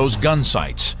Zero's gun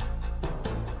sights.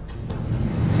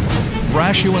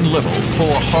 Vrashu and Little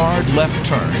pull a hard left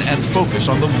turn and focus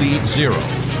on the lead Zero.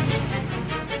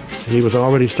 He was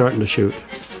already starting to shoot.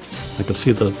 I could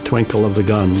see the twinkle of the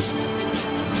guns.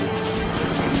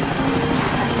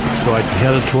 So I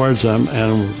headed towards him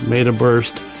and made a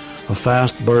burst, a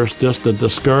fast burst, just to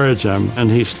discourage him,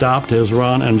 and he stopped his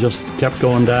run and just kept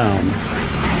going down.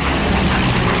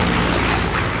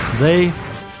 They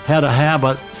had a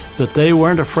habit that they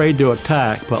weren't afraid to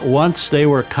attack, but once they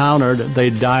were countered,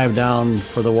 they'd dive down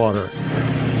for the water.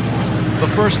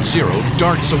 The first Zero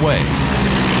darts away,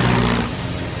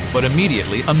 but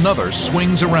immediately another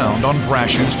swings around on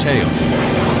Vrashu's tail.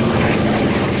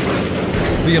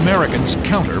 The Americans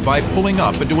counter by pulling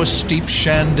up into a steep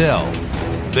chandelle.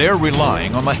 They're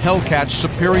relying on the Hellcat's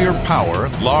superior power,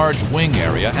 large wing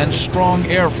area, and strong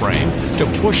airframe to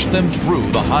push them through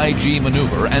the high G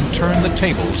maneuver and turn the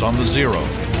tables on the Zero.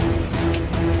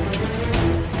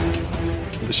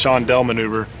 The chandelle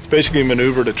maneuver, it's basically a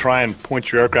maneuver to try and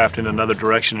point your aircraft in another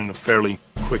direction in a fairly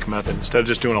quick method. Instead of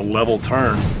just doing a level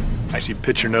turn, actually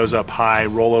pitch your nose up high,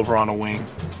 roll over on a wing,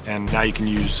 and now you can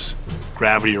use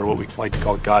gravity, or what we like to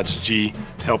call God's G,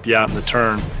 to help you out in the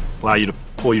turn, allow you to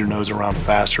pull your nose around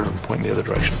faster and point in the other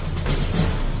direction.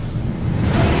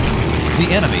 The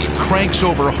enemy cranks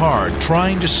over hard,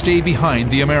 trying to stay behind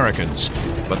the Americans,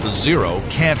 but the Zero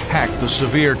can't hack the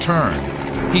severe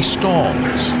turn. He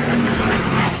stalls.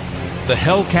 The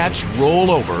Hellcats roll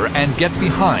over and get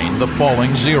behind the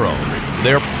falling Zero.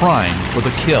 They're primed for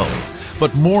the kill,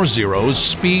 but more Zeros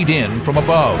speed in from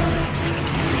above.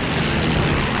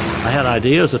 I had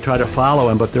ideas to try to follow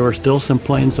him, but there were still some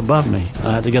planes above me.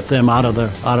 I had to get them out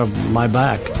of my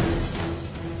back.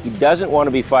 He doesn't want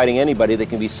to be fighting anybody that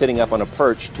can be sitting up on a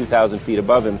perch 2,000 feet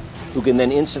above him, who can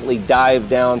then instantly dive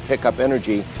down, pick up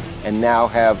energy, and now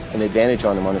have an advantage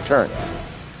on him on a turn.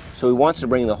 So he wants to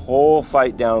bring the whole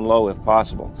fight down low if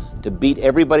possible, to beat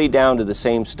everybody down to the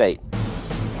same state.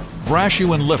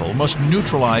 Vrashu and Little must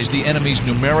neutralize the enemy's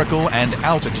numerical and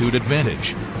altitude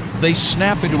advantage. They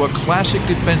snap into a classic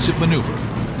defensive maneuver,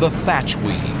 the thatch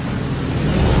weave.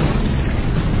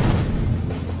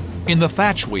 In the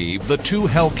thatch weave, the two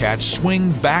Hellcats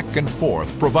swing back and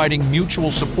forth, providing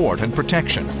mutual support and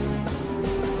protection.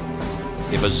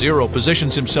 If a Zero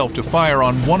positions himself to fire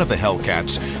on one of the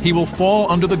Hellcats, he will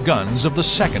fall under the guns of the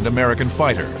second American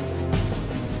fighter.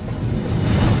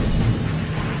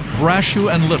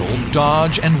 Vrashu and Little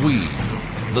dodge and weave.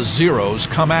 The Zeros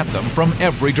come at them from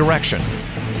every direction.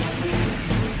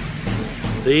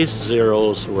 These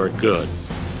Zeros were good.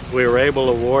 We were able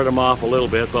to ward them off a little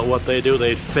bit, but what they do,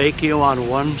 they'd fake you on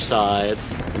one side,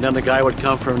 and then the guy would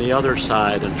come from the other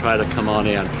side and try to come on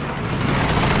in.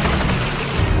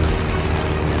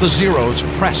 The Zeros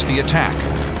press the attack.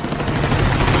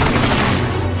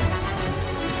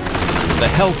 The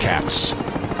Hellcats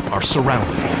are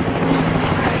surrounded.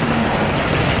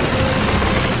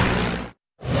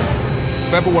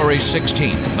 February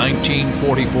 16,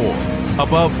 1944,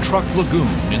 above Truck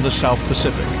Lagoon in the South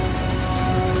Pacific.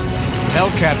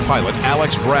 Hellcat pilot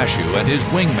Alex Vrashu and his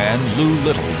wingman Lou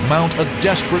Little mount a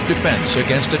desperate defense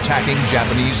against attacking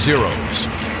Japanese Zeros.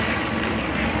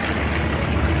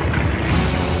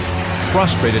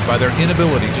 Frustrated by their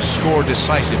inability to score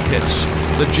decisive hits,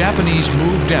 the Japanese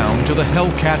move down to the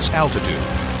Hellcat's altitude.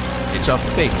 It's a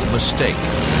fatal mistake.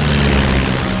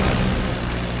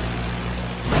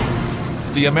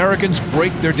 The Americans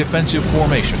break their defensive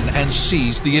formation and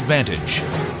seize the advantage.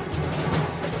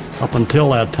 Up until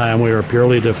that time, we were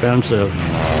purely defensive.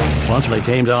 Once they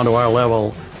came down to our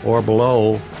level or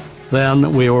below,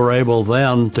 then we were able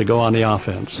then to go on the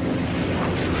offense.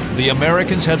 The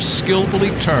Americans have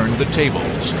skillfully turned the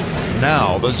tables.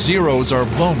 Now the Zeros are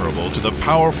vulnerable to the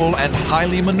powerful and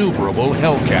highly maneuverable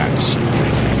Hellcats.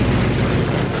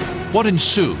 What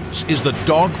ensues is the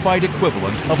dogfight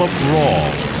equivalent of a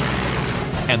brawl,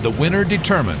 and the winner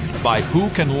determined by who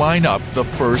can line up the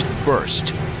first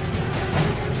burst.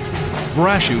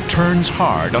 Vrashu turns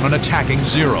hard on an attacking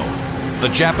Zero. The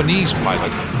Japanese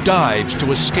pilot dives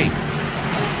to escape.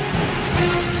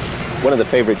 One of the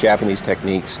favorite Japanese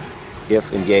techniques,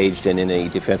 if engaged and in a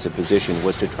defensive position,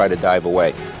 was to try to dive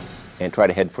away and try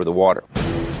to head for the water.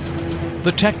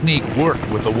 The technique worked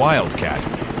with the Wildcat,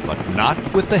 but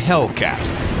not with the Hellcat.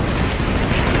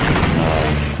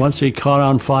 Once he caught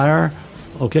on fire,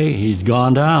 okay, he's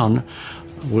gone down.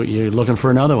 you're looking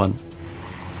for another one.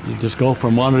 You just go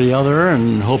from one to the other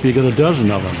and hope you get a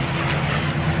dozen of them.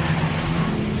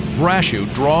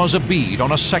 Vrashu draws a bead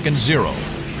on a second Zero.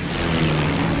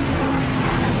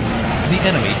 The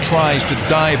enemy tries to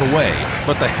dive away,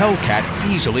 but the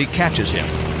Hellcat easily catches him.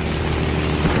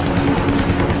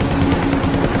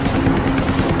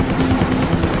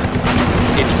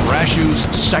 It's Vrashu's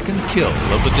second kill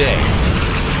of the day.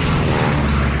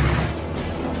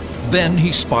 Then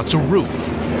he spots a roof,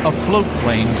 a float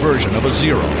plane version of a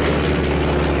Zero.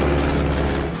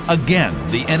 Again,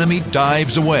 the enemy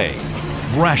dives away.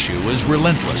 Vrashu is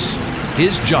relentless.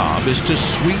 His job is to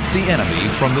sweep the enemy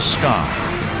from the sky.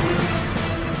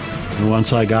 And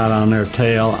once I got on their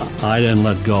tail, I didn't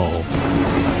let go.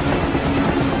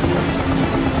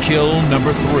 Kill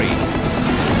number 3.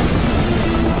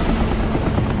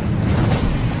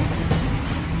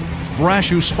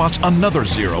 Vrashu spots another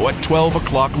Zero at 12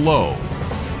 o'clock low.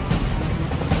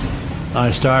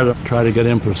 I started to try to get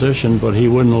in position, but he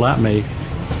wouldn't let me.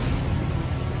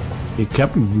 He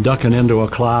kept ducking into a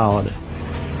cloud.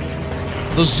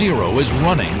 The Zero is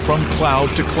running from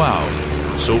cloud to cloud,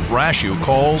 so Vrashu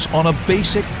calls on a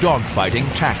basic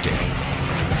dogfighting tactic.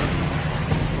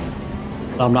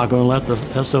 I'm not going to let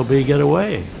the SOB get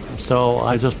away. So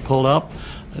I just pulled up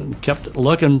and kept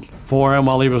looking for him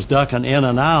while he was ducking in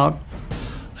and out,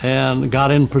 and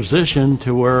got in position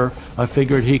to where I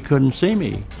figured he couldn't see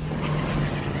me.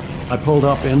 I pulled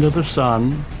up into the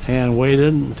sun and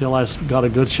waited until I got a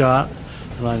good shot,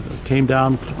 and I came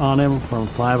down on him from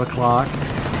 5 o'clock.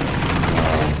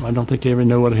 I don't think he even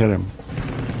knew what hit him.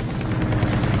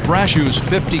 Vrashu's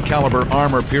 50 caliber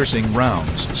armor-piercing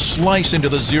rounds slice into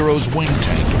the Zero's wing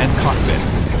tank and cockpit.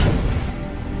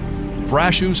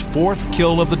 Vrashu's fourth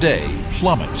kill of the day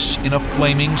plummets in a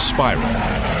flaming spiral.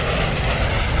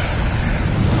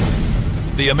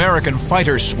 The American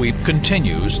fighter sweep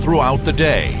continues throughout the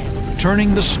day,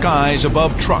 turning the skies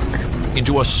above Truk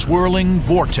into a swirling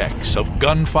vortex of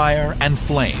gunfire and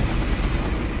flame.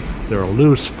 There were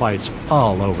loose fights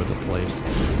all over the place.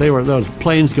 Those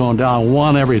planes going down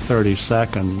one every 30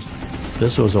 seconds.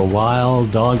 This was a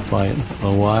wild dogfight,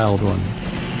 a wild one.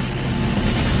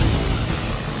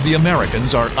 The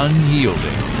Americans are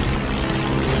unyielding.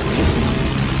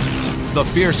 The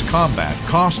fierce combat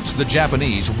costs the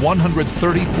Japanese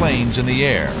 130 planes in the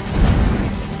air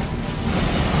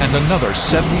and another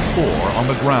 74 on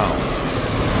the ground.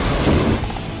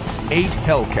 8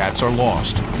 Hellcats are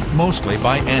lost, mostly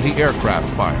by anti-aircraft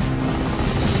fire.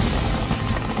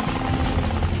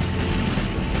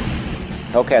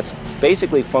 Hellcats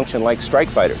basically function like strike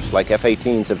fighters, like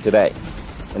F-18s of today.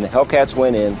 And the Hellcats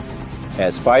went in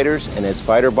as fighters and as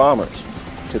fighter bombers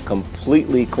to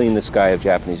completely clean the sky of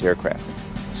Japanese aircraft.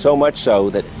 So much so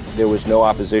that there was no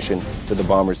opposition to the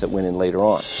bombers that went in later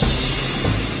on.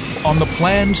 On the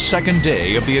planned second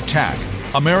day of the attack,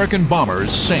 American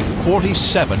bombers sink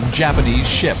 47 Japanese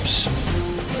ships.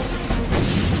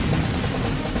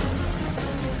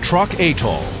 Truk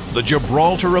Atoll, the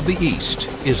Gibraltar of the East,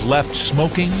 is left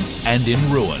smoking and in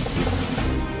ruin.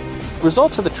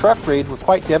 Results of the Truk raid were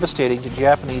quite devastating to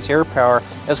Japanese air power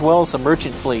as well as the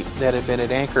merchant fleet that had been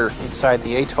at anchor inside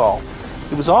the atoll.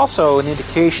 It was also an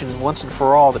indication, once and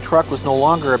for all, that Truk was no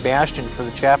longer a bastion for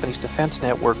the Japanese defense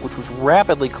network, which was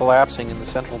rapidly collapsing in the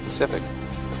Central Pacific.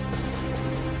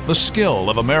 The skill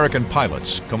of American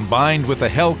pilots, combined with the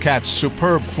Hellcat's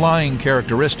superb flying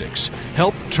characteristics,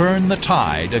 helped turn the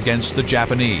tide against the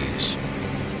Japanese.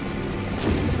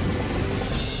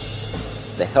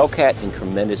 The Hellcat in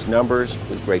tremendous numbers,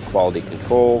 with great quality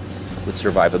control, with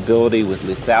survivability, with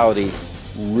lethality,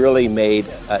 really made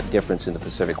a difference in the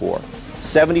Pacific War.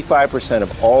 75%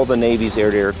 of all the Navy's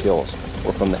air-to-air kills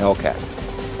were from the Hellcat.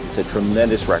 It's a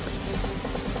tremendous record.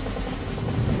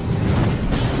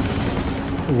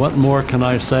 What more can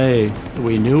I say?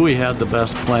 We knew we had the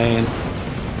best plane.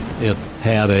 It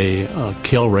had a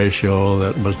kill ratio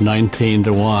that was 19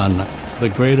 to 1. The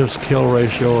greatest kill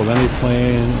ratio of any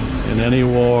plane in any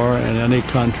war, in any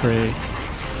country.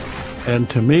 And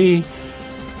to me,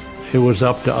 it was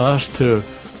up to us to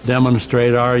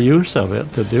demonstrate our use of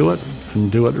it, to do it,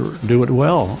 and do it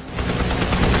well.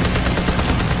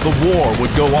 The war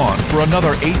would go on for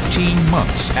another 18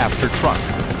 months after Truk.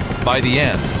 By the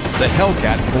end, the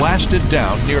Hellcat blasted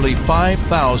down nearly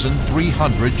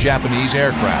 5,300 Japanese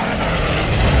aircraft.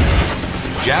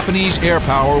 Japanese air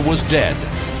power was dead,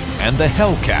 and the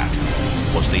Hellcat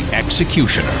was the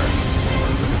executioner.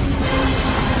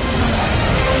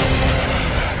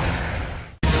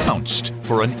 Pounced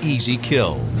for an easy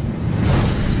kill.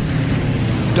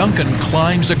 Duncan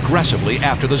climbs aggressively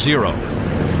after the Zero.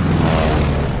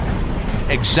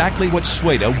 exactly what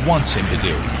Sueda wants him to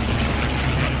do.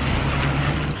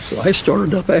 So I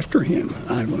started up after him.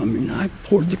 I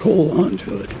poured the coal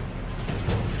onto it.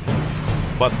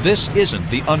 But this isn't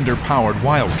the underpowered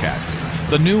Wildcat.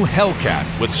 The new Hellcat,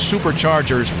 with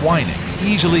superchargers whining,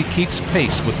 easily keeps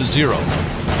pace with the Zero.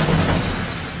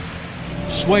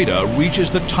 Sueda reaches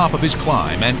the top of his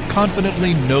climb and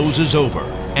confidently noses over,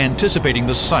 anticipating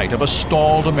the sight of a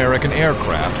stalled American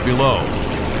aircraft below.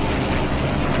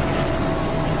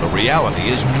 The reality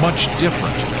is much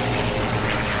different.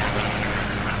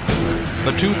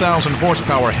 The 2,000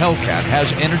 horsepower Hellcat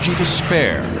has energy to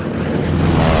spare.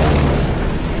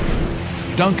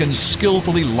 Duncan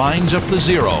skillfully lines up the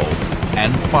Zero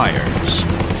and fires.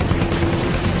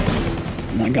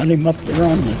 And I got him up there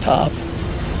on the top.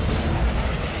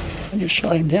 I just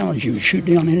shot him down as you would shoot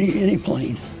down any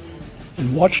plane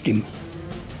and watched him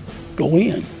go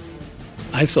in.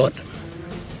 I thought,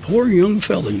 poor young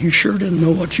fella, you sure didn't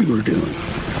know what you were doing.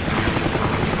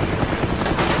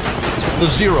 The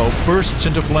Zero bursts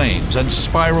into flames and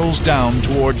spirals down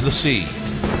towards the sea.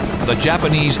 The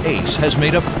Japanese ace has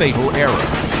made a fatal error.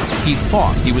 He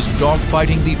thought he was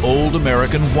dogfighting the old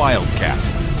American Wildcat.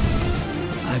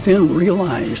 I then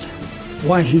realized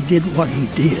why he did what he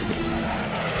did.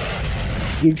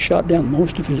 He'd shot down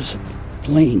most of his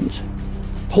planes,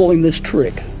 pulling this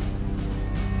trick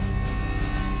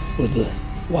with the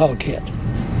Wildcat.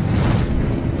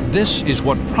 This is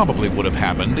what probably would have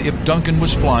happened if Duncan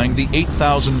was flying the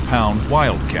 8,000-pound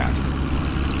Wildcat.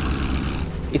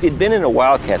 If he'd been in a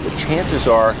Wildcat, the chances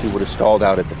are he would have stalled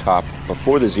out at the top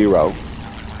before the Zero.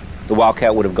 The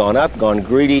Wildcat would have gone up, gone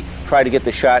greedy, tried to get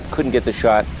the shot, couldn't get the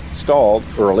shot, stalled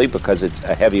early because it's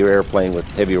a heavier airplane with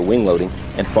heavier wing loading,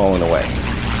 and fallen away.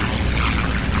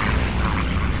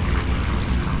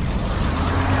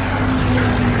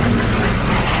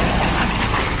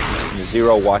 The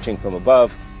Zero, watching from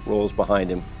above, rolls behind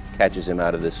him, catches him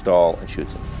out of this stall, and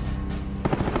shoots him.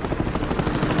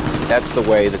 That's the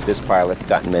way that this pilot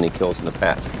gotten many kills in the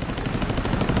past.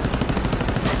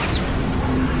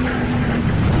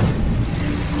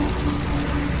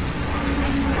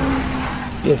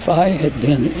 If I had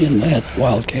been in that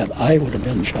Wildcat, I would have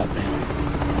been shot down.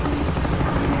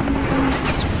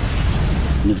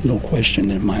 There's no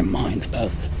question in my mind about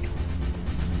it.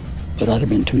 But I'd have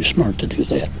been too smart to do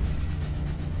that.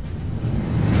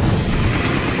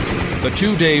 The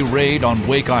two-day raid on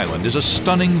Wake Island is a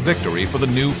stunning victory for the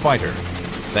new fighter.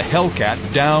 The Hellcat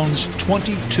downs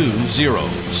 22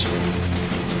 Zeros.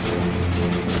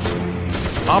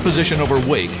 Opposition over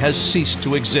Wake has ceased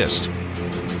to exist.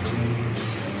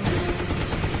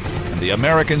 And the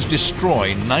Americans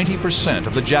destroy 90%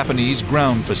 of the Japanese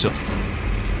ground facility.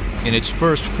 In its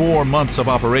first 4 months of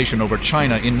operation over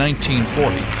China in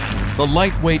 1940, the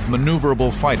lightweight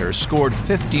maneuverable fighter scored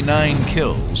 59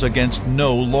 kills against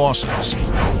no losses.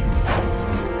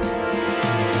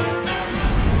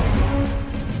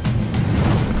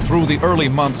 Through the early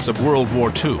months of World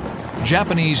War II,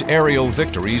 Japanese aerial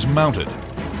victories mounted.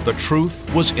 The truth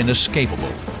was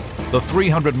inescapable. The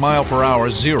 300-mile-per-hour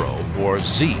Zero, or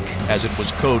Zeke as it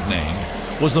was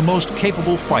codenamed, was the most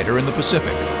capable fighter in the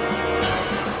Pacific.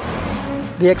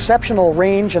 The exceptional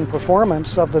range and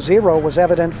performance of the Zero was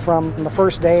evident from the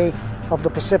first day of the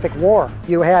Pacific War.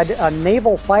 You had a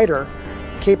naval fighter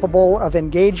capable of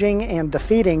engaging and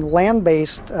defeating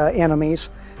land-based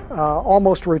enemies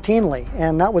almost routinely,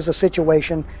 and that was a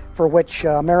situation for which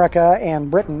America and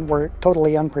Britain were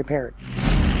totally unprepared.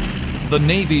 The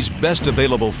Navy's best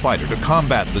available fighter to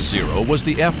combat the Zero was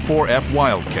the F-4F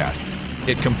Wildcat.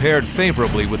 It compared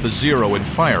favorably with the Zero in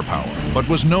firepower, but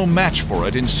was no match for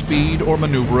it in speed or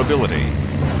maneuverability.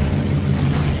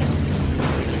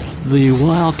 The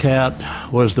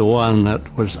Wildcat was the one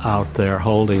that was out there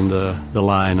holding the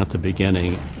line at the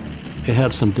beginning. It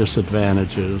had some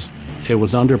disadvantages. It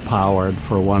was underpowered,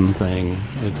 for one thing,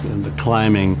 and the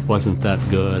climbing wasn't that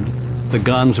good. The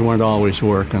guns weren't always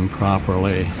working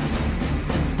properly.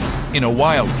 In a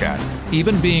Wildcat,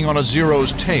 even being on a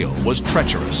Zero's tail was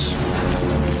treacherous.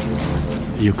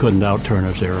 You couldn't outturn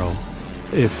a Zero.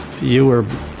 If you were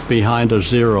behind a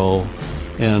Zero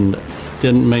and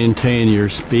didn't maintain your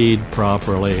speed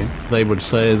properly, they would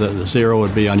say that the Zero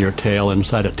would be on your tail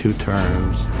inside of 2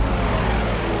 turns.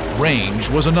 Range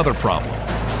was another problem.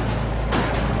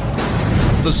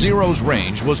 The Zero's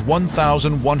range was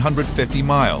 1,150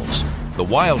 miles. The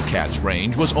Wildcat's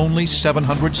range was only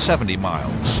 770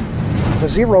 miles. The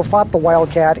Zero fought the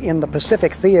Wildcat in the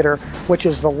Pacific Theater, which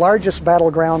is the largest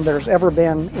battleground there's ever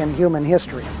been in human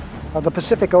history. The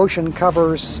Pacific Ocean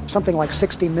covers something like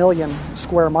 60 million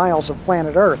square miles of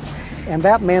planet Earth, and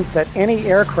that meant that any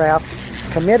aircraft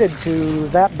committed to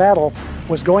that battle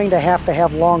was going to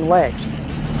have long legs.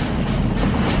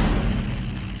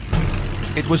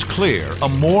 It was clear a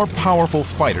more powerful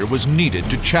fighter was needed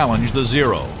to challenge the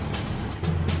Zero.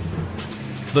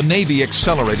 The Navy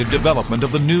accelerated development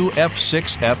of the new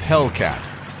F-6F Hellcat.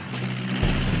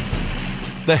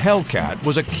 The Hellcat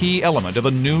was a key element of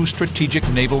a new strategic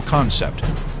naval concept.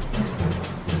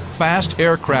 Fast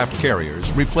aircraft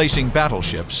carriers replacing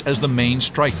battleships as the main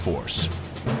strike force.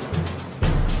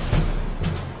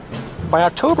 By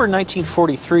October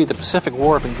 1943, the Pacific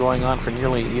War had been going on for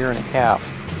nearly a year and a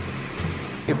half.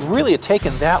 It really had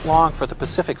taken that long for the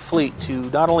Pacific Fleet to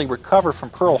not only recover from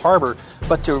Pearl Harbor,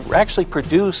 but to actually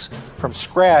produce from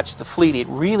scratch the fleet it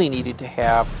really needed to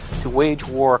have to wage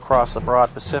war across the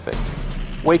broad Pacific.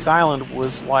 Wake Island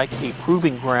was like a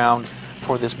proving ground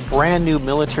for this brand new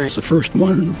military. It's the first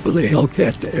one with a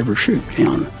Hellcat to ever shoot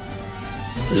down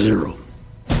the Zero.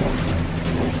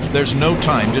 There's no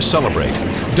time to celebrate.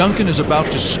 Duncan is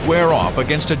about to square off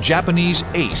against a Japanese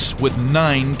ace with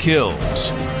 9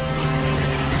 kills.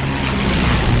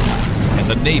 And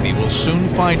the Navy will soon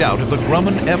find out if the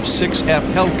Grumman F-6F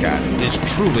Hellcat is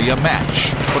truly a match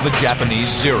for the Japanese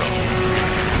Zero.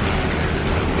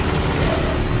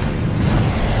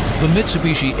 The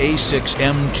Mitsubishi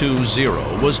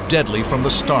A6M20 was deadly from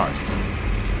the start.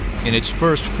 In its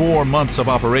first 4 months of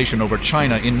operation over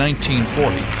China in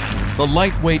 1940, the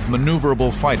lightweight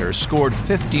maneuverable fighter scored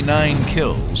 59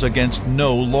 kills against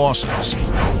no losses.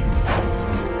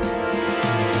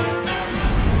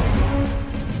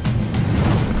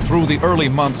 Through the early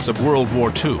months of World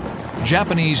War II,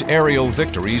 Japanese aerial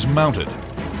victories mounted.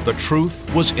 The truth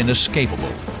was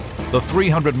inescapable. The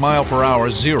 300-mile-per-hour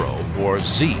Zero, or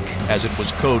Zeke as it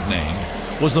was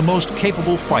codenamed, was the most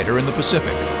capable fighter in the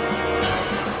Pacific.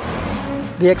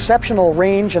 The exceptional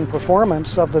range and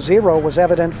performance of the Zero was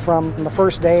evident from the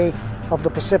first day of the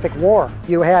Pacific War.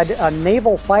 You had a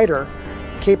naval fighter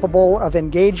capable of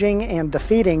engaging and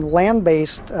defeating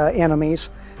land-based enemies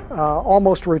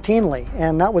almost routinely,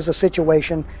 and that was a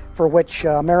situation for which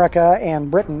America and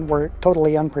Britain were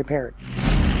totally unprepared.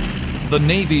 The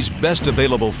Navy's best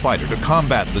available fighter to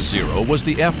combat the Zero was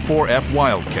the F-4F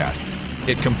Wildcat.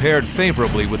 It compared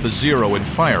favorably with the Zero in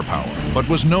firepower, but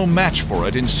was no match for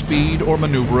it in speed or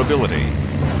maneuverability.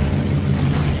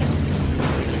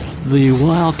 The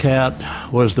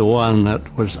Wildcat was the one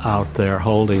that was out there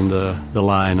holding the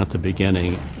line at the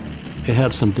beginning. It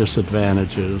had some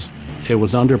disadvantages. It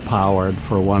was underpowered,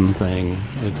 for one thing,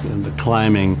 and the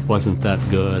climbing wasn't that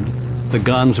good. The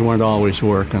guns weren't always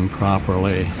working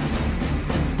properly.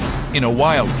 In a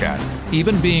Wildcat,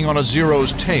 even being on a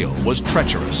Zero's tail was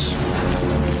treacherous.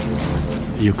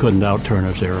 You couldn't outturn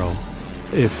a Zero.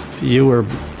 If you were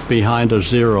behind a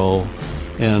Zero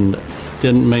and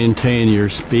didn't maintain your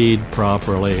speed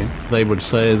properly, they would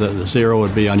say that the Zero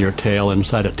would be on your tail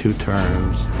inside of 2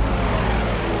 turns.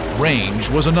 Range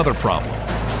was another problem.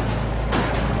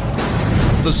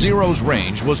 The Zero's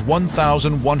range was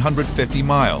 1,150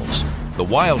 miles. The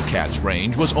Wildcat's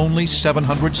range was only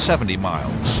 770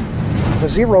 miles. The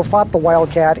Zero fought the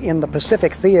Wildcat in the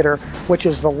Pacific Theater, which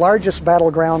is the largest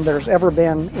battleground there's ever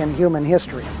been in human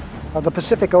history. The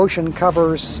Pacific Ocean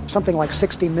covers something like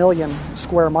 60 million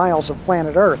square miles of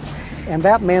planet Earth, and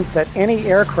that meant that any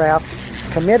aircraft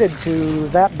committed to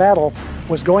that battle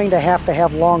was going to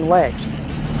have long legs.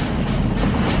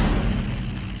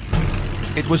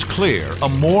 It was clear a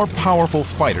more powerful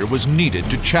fighter was needed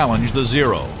to challenge the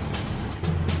Zero.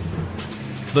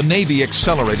 The Navy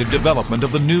accelerated development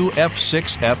of the new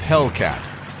F-6F Hellcat.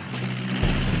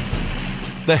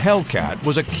 The Hellcat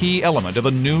was a key element of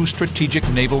a new strategic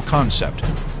naval concept,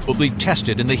 will be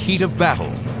tested in the heat of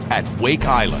battle at Wake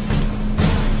Island.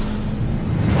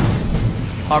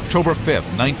 October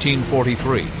 5th,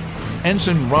 1943.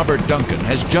 Ensign Robert Duncan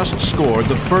has just scored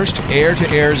the first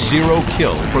air-to-air Zero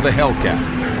kill for the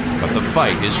Hellcat, but the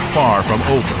fight is far from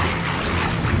over.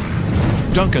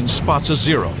 Duncan spots a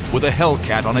Zero with a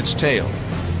Hellcat on its tail,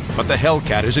 but the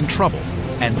Hellcat is in trouble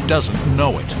and doesn't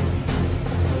know it.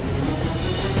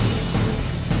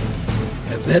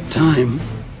 At that time,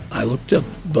 I looked up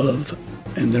above,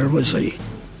 and there was a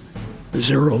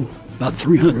Zero about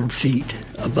 300 feet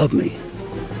above me.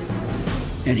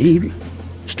 And he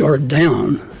started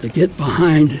down to get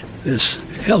behind this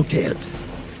Hellcat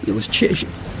that was chasing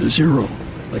the Zero,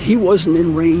 but he wasn't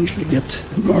in range to get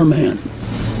our man.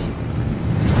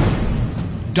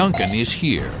 Duncan is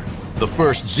here. The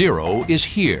first Zero is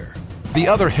here. The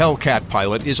other Hellcat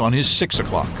pilot is on his 6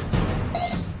 o'clock.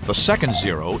 The second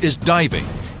Zero is diving,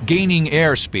 gaining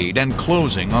airspeed and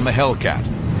closing on the Hellcat.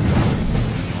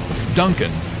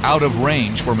 Duncan, out of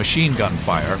range for machine gun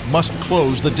fire, must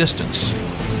close the distance.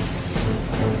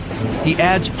 He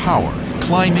adds power,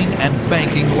 climbing and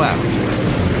banking left.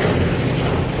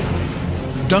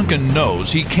 Duncan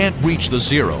knows he can't reach the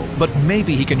Zero, but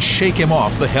maybe he can shake him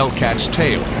off the Hellcat's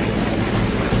tail.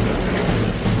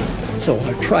 So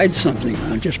I tried something.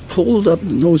 I just pulled up the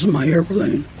nose of my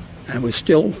airplane. I was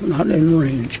still not in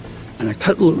range, and I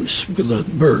cut loose with a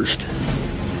burst.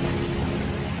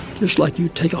 Just like you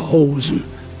take a hose and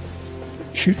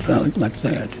shoot out like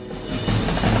that.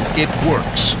 It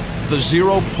works. The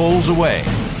Zero pulls away.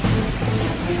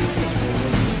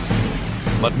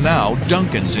 But now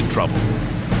Duncan's in trouble.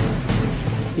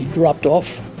 He dropped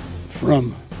off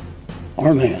from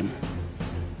our man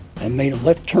and made a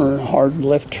left turn, a hard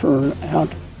left turn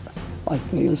out like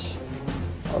this,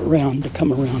 around to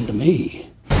come around to me.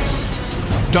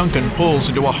 Duncan pulls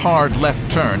into a hard left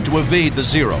turn to evade the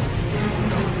Zero.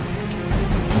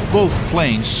 Both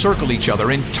planes circle each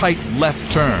other in tight left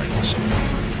turns.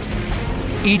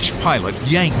 Each pilot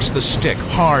yanks the stick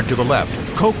hard to the left,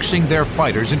 coaxing their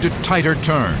fighters into tighter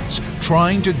turns,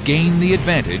 trying to gain the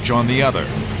advantage on the other.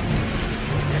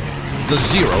 The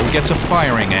Zero gets a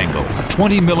firing angle.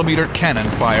 20mm cannon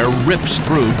fire rips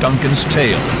through Duncan's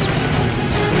tail.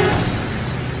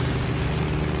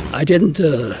 I didn't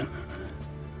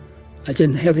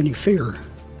have any fear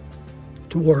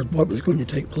toward what was going to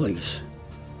take place.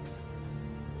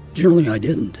 Generally, I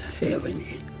didn't have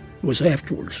any. It was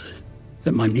afterwards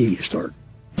that my knees started.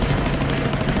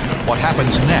 What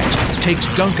happens next takes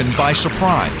Duncan by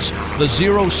surprise. The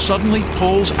Zero suddenly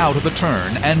pulls out of the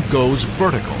turn and goes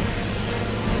vertical.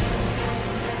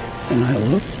 And I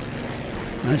looked,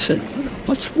 and I said,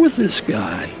 what's with this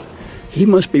guy? He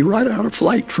must be right out of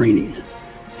flight training.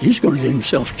 He's going to get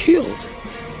himself killed.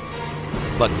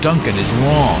 But Duncan is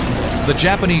wrong. The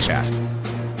Japanese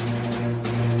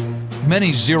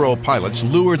Many Zero pilots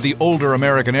lured the older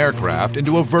American aircraft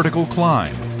into a vertical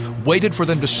climb, waited for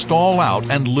them to stall out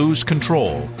and lose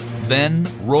control, then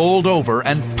rolled over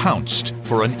and pounced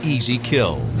for an easy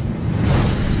kill.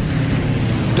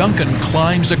 Duncan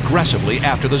climbs aggressively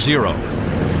after the Zero.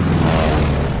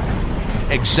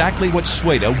 Exactly what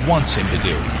Sueda wants him to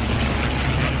do.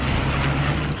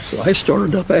 So I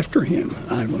started up after him.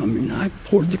 I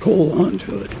poured the coal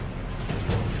onto it.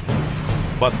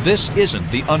 But this isn't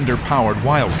the underpowered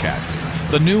Wildcat.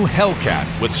 The new Hellcat,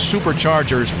 with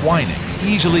superchargers whining,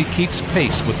 easily keeps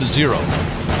pace with the Zero.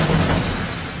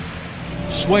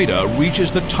 Sueda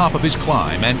reaches the top of his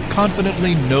climb and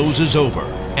confidently noses over,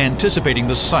 anticipating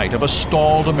the sight of a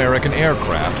stalled American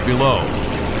aircraft below.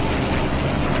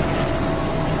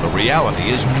 The reality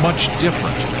is much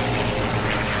different.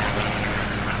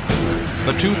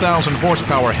 The 2,000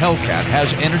 horsepower Hellcat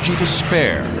has energy to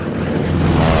spare.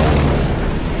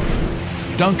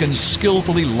 Duncan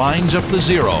skillfully lines up the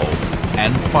Zero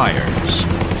and fires.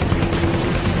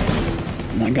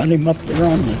 And I got him up there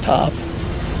on the top.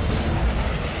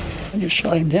 I just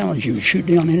shot him down as you would shoot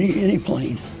down any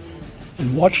plane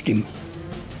and watched him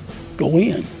go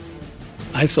in.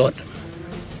 I thought,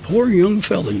 poor young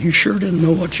fella, you sure didn't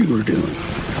know what you were doing.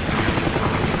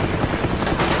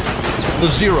 The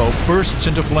Zero bursts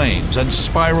into flames and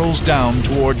spirals down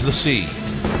towards the sea.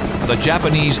 The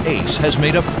Japanese ace has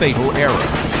made a fatal error.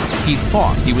 He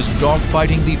thought he was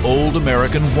dogfighting the old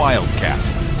American Wildcat.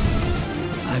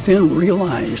 I then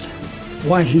realized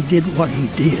why he did what he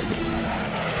did.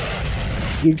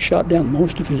 He'd shot down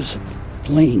most of his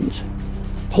planes,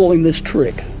 pulling this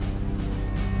trick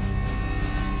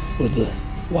with the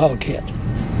Wildcat.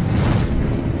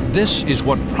 This is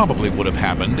what probably would have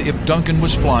happened if Duncan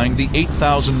was flying the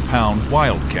 8,000-pound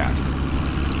Wildcat.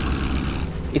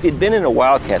 If he'd been in a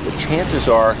Wildcat, the chances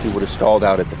are he would have stalled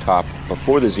out at the top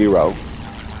before the Zero.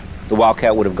 The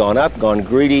Wildcat would have gone up, gone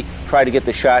greedy, tried to get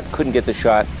the shot, couldn't get the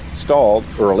shot, stalled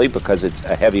early because it's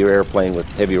a heavier airplane with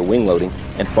heavier wing loading,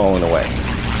 and fallen away.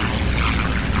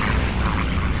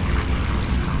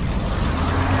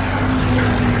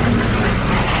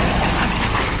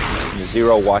 The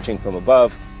Zero, watching from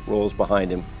above, rolls behind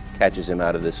him, catches him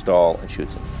out of this stall, and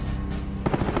shoots him.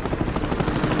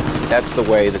 That's the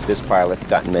way that this pilot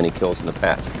gotten many kills in the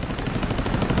past.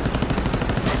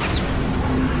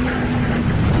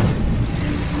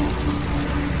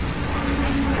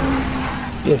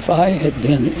 If I had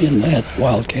been in that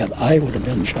Wildcat, I would have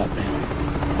been shot down.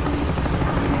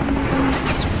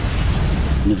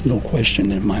 There's no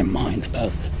question in my mind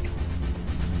about it.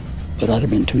 But I'd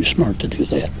have been too smart to do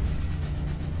that.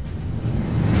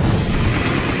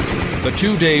 The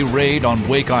two-day raid on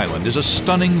Wake Island is a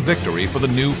stunning victory for the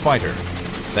new fighter.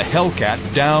 The Hellcat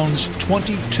downs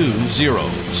 22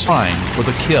 Zeros, primed for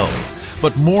the kill,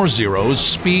 but more Zeros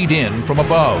speed in from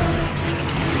above.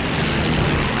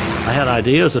 I had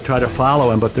ideas to try to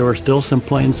follow him, but there were still some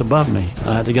planes above me.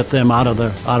 I had to get them out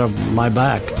of my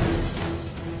back.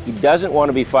 He doesn't want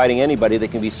to be fighting anybody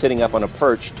that can be sitting up on a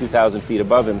perch 2,000 feet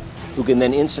above him, who can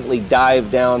then instantly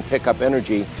dive down, pick up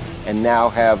energy, and now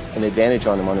have an advantage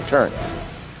on him on a turn.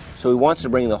 So he wants to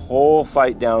bring the whole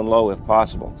fight down low if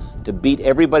possible, to beat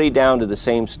everybody down to the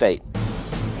same state.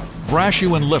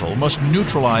 Vrashew and Little must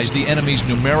neutralize the enemy's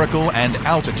numerical and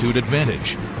altitude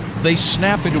advantage. They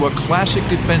snap into a classic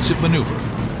defensive maneuver,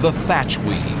 the thatch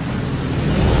weave.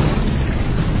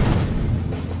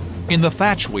 In the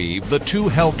thatch weave, the two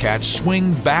Hellcats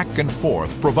swing back and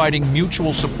forth, providing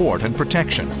mutual support and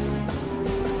protection.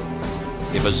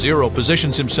 If a Zero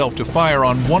positions himself to fire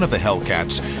on one of the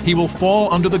Hellcats, he will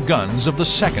fall under the guns of the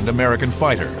second American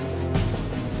fighter.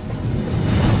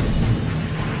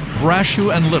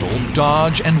 Vrashew and Little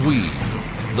dodge and weave.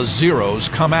 The Zeros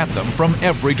come at them from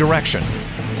every direction.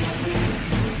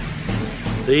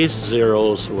 These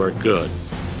Zeros were good.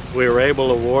 We were able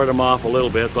to ward them off a little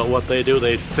bit, but what they do,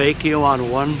 they'd fake you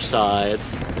on one side,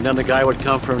 and then the guy would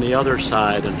come from the other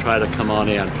side and try to come on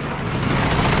in.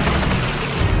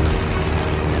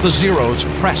 The Zeros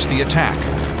press the attack.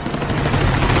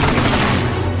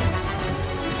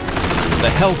 The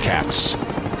Hellcats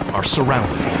are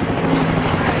surrounded.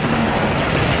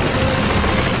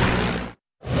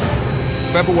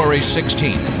 February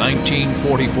 16,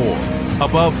 1944,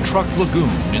 above Truck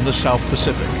Lagoon in the South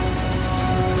Pacific.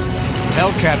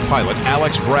 Hellcat pilot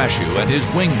Alex Vrashew and his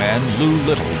wingman Lou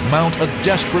Little mount a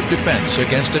desperate defense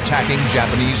against attacking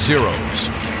Japanese Zeros.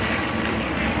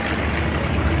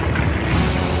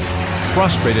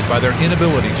 Frustrated by their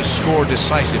inability to score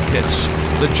decisive hits,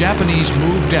 the Japanese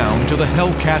move down to the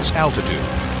Hellcat's altitude.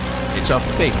 It's a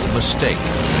fatal mistake.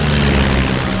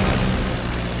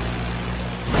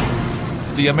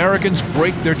 The Americans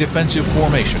break their defensive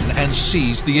formation and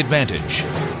seize the advantage.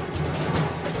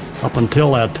 Up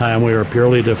until that time, we were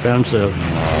purely defensive.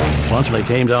 Once they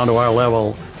came down to our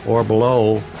level or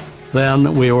below,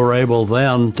 then we were able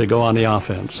then to go on the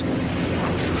offense.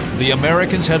 The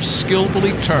Americans have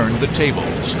skillfully turned the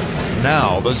tables.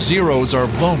 Now the Zeros are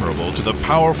vulnerable to the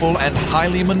powerful and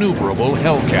highly maneuverable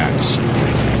Hellcats.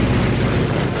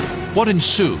 What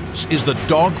ensues is the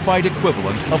dogfight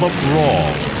equivalent of a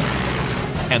brawl,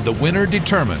 and the winner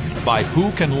determined by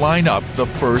who can line up the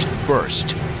first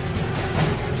burst.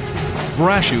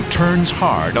 Vrashew turns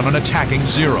hard on an attacking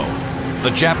Zero.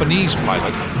 The Japanese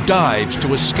pilot dives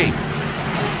to escape.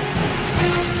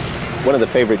 One of the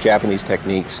favorite Japanese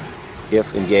techniques,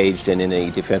 if engaged and in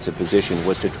a defensive position,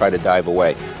 was to try to dive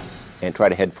away and try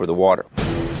to head for the water.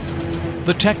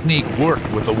 The technique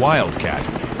worked with the Wildcat,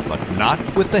 but not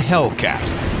with the Hellcat.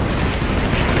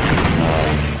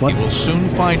 We will soon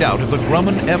find out if the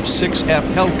Grumman F6F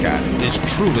Hellcat is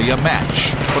truly a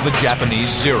match for the Japanese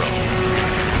Zero.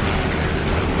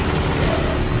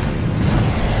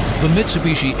 The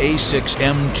Mitsubishi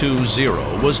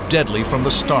A6M20 was deadly from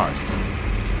the start.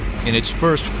 In its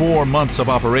first 4 months of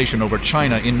operation over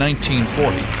China in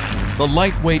 1940, the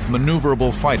lightweight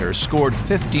maneuverable fighter scored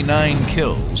 59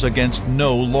 kills against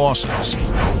no losses.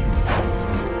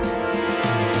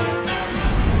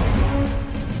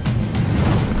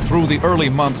 Through the early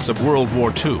months of World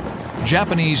War II,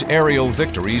 Japanese aerial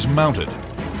victories mounted.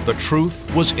 The truth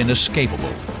was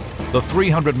inescapable. The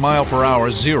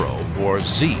 300-mile-per-hour Zero, or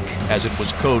Zeke as it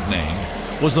was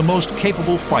codenamed, was the most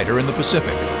capable fighter in the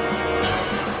Pacific.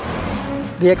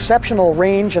 The exceptional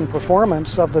range and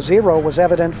performance of the Zero was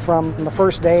evident from the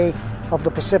first day of the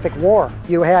Pacific War.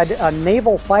 You had a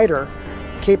naval fighter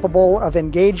capable of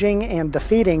engaging and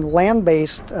defeating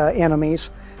land-based enemies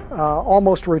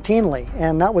almost routinely,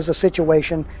 and that was a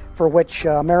situation for which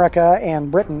America and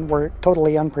Britain were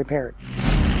totally unprepared.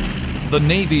 The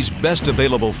Navy's best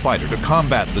available fighter to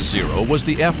combat the Zero was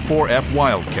the F4F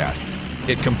Wildcat.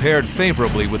 It compared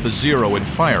favorably with the Zero in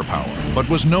firepower, but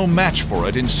was no match for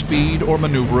it in speed or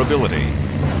maneuverability.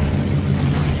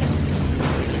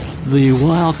 The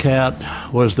Wildcat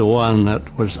was the one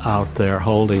that was out there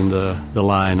holding the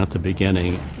line at the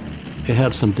beginning. It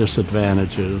had some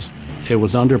disadvantages. It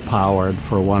was underpowered,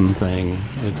 for one thing.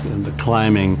 The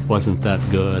climbing wasn't that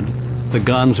good. The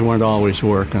guns weren't always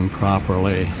working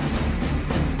properly.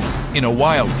 In a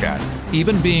Wildcat,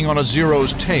 even being on a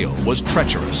Zero's tail was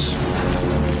treacherous.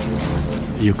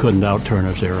 You couldn't outturn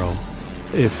a Zero.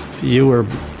 If you were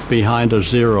behind a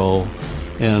Zero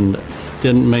and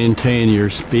didn't maintain your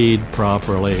speed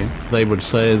properly, they would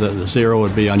say that the Zero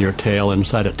would be on your tail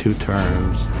inside of 2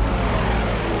 turns.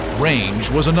 Range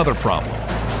was another problem.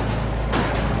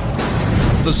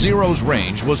 The Zero's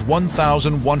range was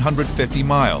 1,150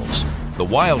 miles. The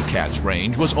Wildcat's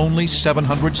range was only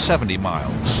 770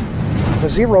 miles. The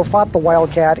Zero fought the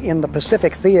Wildcat in the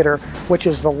Pacific Theater, which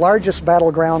is the largest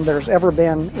battleground there's ever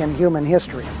been in human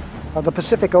history. The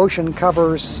Pacific Ocean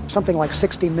covers something like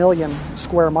 60 million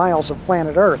square miles of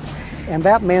planet Earth, and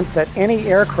that meant that any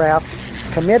aircraft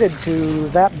committed to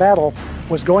that battle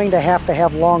was going to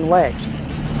have long legs.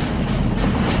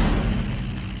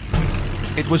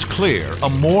 It was clear a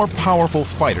more powerful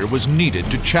fighter was needed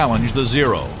to challenge the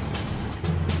Zero.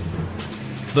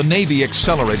 The Navy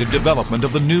accelerated development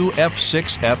of the new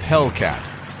F-6F Hellcat.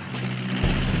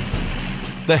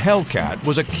 The Hellcat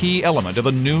was a key element of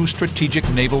a new strategic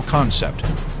naval concept.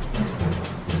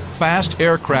 Fast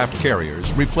aircraft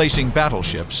carriers replacing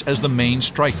battleships as the main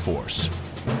strike force.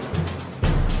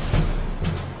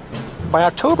 By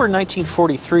October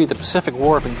 1943, the Pacific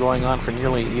War had been going on for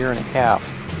nearly a year and a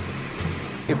half.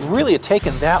 It really had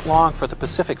taken that long for the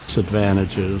Pacific.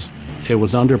 Disadvantages. It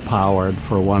was underpowered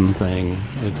for one thing,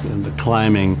 and the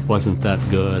climbing wasn't that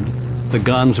good. The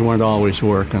guns weren't always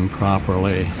working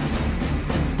properly.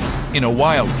 In a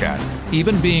Wildcat,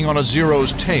 even being on a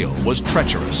Zero's tail was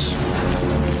treacherous.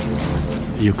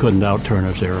 You couldn't outturn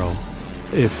a Zero.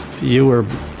 If you were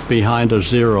behind a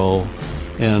Zero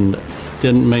and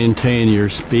didn't maintain your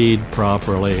speed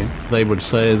properly, they would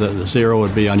say that the Zero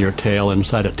would be on your tail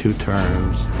inside of 2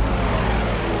 turns.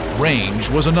 Range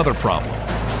was another problem.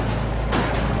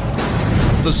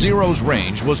 The Zero's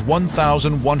range was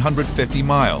 1,150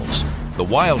 miles. The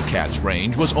Wildcat's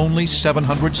range was only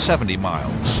 770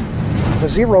 miles. The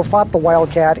Zero fought the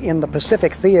Wildcat in the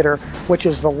Pacific Theater, which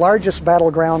is the largest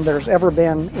battleground there's ever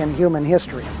been in human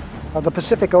history. The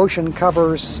Pacific Ocean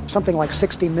covers something like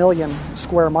 60 million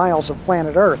square miles of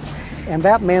planet Earth, and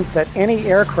that meant that any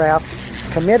aircraft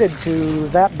committed to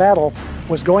that battle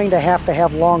was going to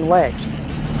have long legs.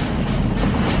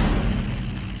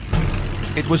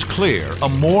 It was clear a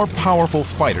more powerful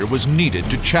fighter was needed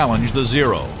to challenge the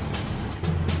Zero.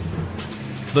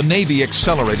 The Navy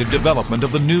accelerated development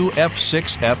of the new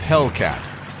F-6F Hellcat.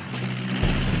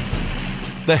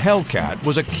 The Hellcat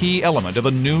was a key element of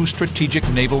a new strategic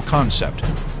naval concept.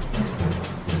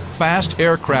 Fast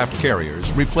aircraft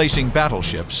carriers replacing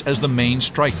battleships as the main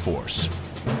strike force.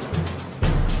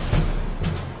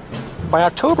 By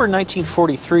October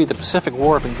 1943, the Pacific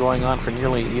War had been going on for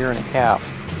nearly a year and a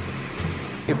half.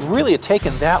 It really had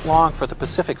taken that long for the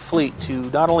Pacific Fleet to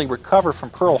not only recover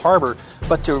from Pearl Harbor,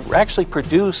 but to actually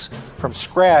produce from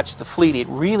scratch the fleet it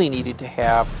really needed to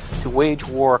have to wage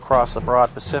war across the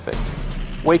broad Pacific.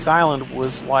 Wake Island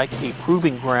was like a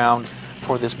proving ground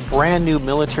for this brand new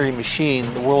military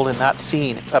machine the world had not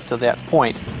seen up to that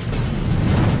point.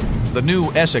 The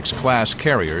new Essex-class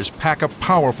carriers pack a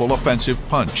powerful offensive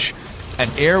punch. An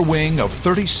air wing of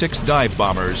 36 dive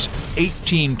bombers,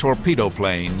 18 torpedo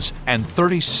planes, and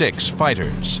 36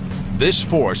 fighters. This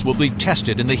force will be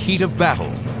tested in the heat of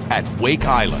battle at Wake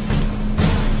Island.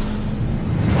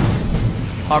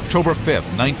 October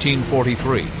 5th,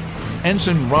 1943.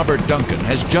 Ensign Robert Duncan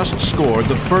has just scored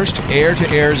the first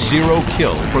air-to-air Zero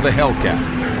kill for the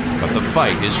Hellcat, but the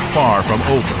fight is far from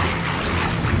over.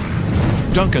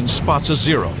 Duncan spots a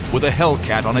Zero with a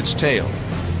Hellcat on its tail,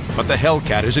 but the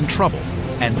Hellcat is in trouble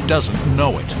and doesn't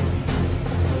know it.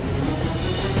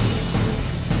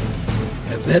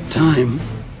 At that time,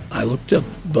 I looked up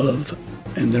above,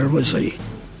 and there was a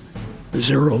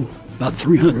Zero about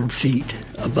 300 feet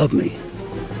above me.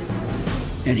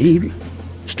 And he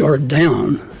started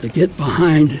down to get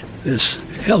behind this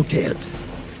Hellcat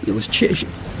that was chasing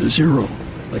the Zero,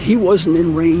 but he wasn't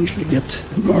in range to get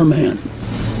our man.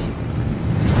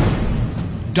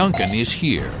 Duncan is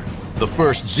here. The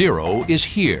first Zero is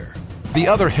here. The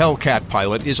other Hellcat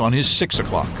pilot is on his 6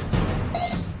 o'clock.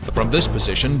 From this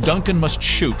position, Duncan must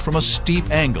shoot from a steep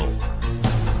angle.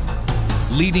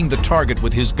 Leading the target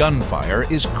with his gunfire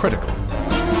is critical.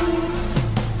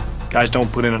 Guys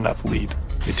don't put in enough lead.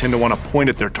 They tend to want to point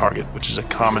at their target, which is a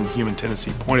common human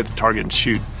tendency. Point at the target and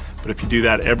shoot. But if you do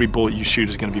that, every bullet you shoot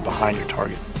is going to be behind your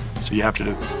target. So you have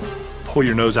to pull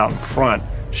your nose out in front,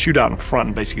 shoot out in front,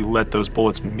 and basically let those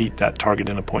bullets meet that target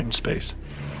in a point in space.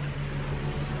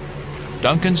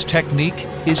 Duncan's technique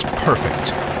is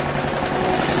perfect.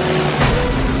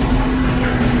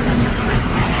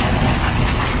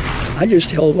 I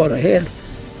just held what I had,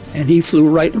 and he flew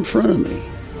right in front of me.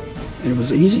 And it was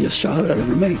the easiest shot I'd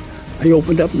ever made. I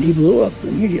opened up and he blew up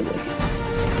immediately.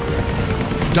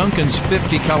 Duncan's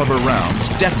 50 caliber rounds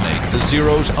detonate the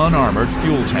Zero's unarmored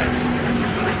fuel tank.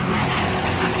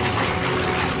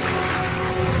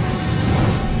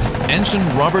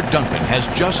 Ensign Robert Duncan has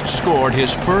just scored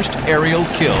his first aerial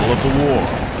kill of the war.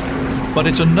 But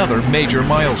it's another major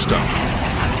milestone.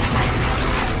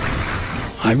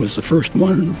 I was the first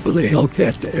one with a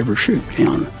Hellcat to ever shoot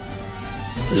down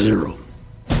the Zero.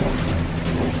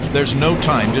 There's no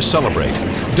time to celebrate.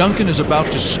 Duncan is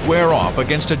about to square off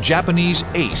against a Japanese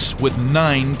ace with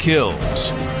 9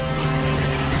 kills.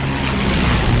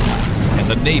 And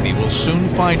the Navy will soon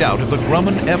find out if the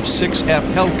Grumman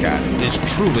F-6F Hellcat is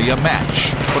truly a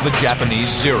match for the Japanese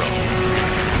Zero.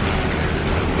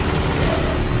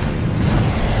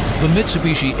 The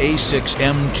Mitsubishi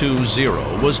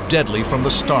A6M2 was deadly from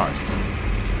the start.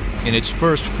 In its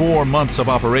first 4 months of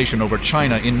operation over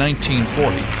China in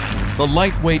 1940, the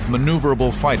lightweight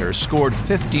maneuverable fighter scored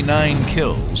 59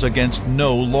 kills against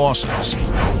no losses.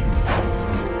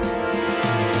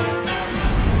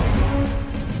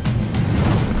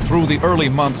 Through the early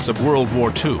months of World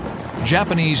War II,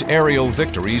 Japanese aerial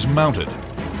victories mounted.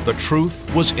 The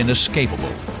truth was inescapable.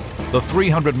 The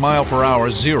 300-mile-per-hour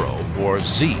Zero, or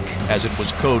Zeke as it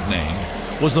was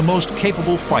codenamed, was the most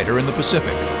capable fighter in the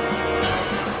Pacific.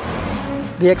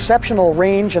 The exceptional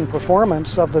range and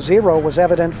performance of the Zero was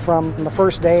evident from the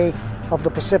first day of the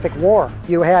Pacific War.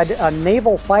 You had a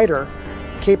naval fighter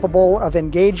capable of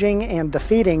engaging and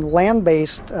defeating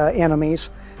land-based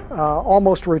enemies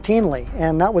almost routinely,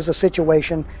 and that was a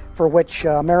situation for which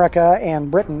America and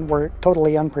Britain were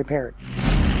totally unprepared.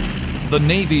 The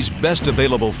Navy's best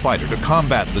available fighter to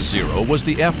combat the Zero was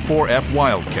the F-4F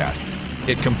Wildcat.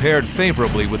 It compared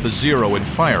favorably with the Zero in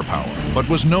firepower, but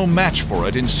was no match for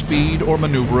it in speed or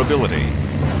maneuverability.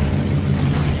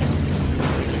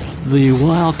 The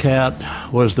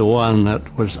Wildcat was the one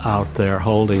that was out there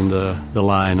holding the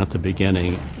line at the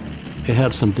beginning. It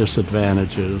had some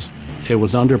disadvantages. It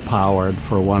was underpowered,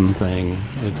 for one thing.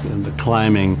 And the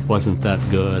climbing wasn't that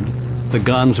good. The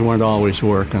guns weren't always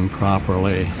working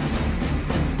properly.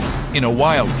 In a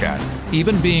Wildcat,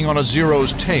 even being on a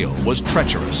Zero's tail was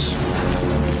treacherous.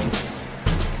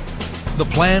 The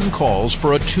plan calls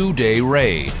for a 2-day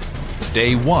raid.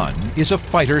 Day 1 is a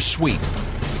fighter sweep.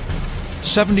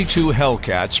 72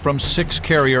 Hellcats from 6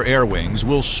 carrier air wings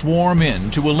will swarm in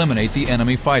to eliminate the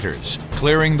enemy fighters,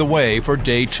 clearing the way for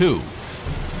Day 2,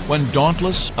 when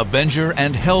Dauntless, Avenger,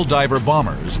 and Helldiver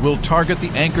bombers will target the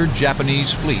anchored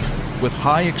Japanese fleet with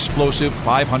high-explosive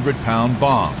 500-pound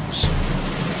bombs.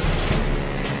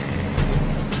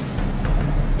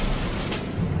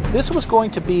 This was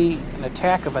going to be an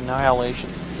attack of annihilation.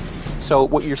 So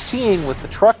what you're seeing with the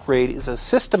truck raid is a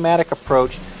systematic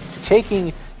approach to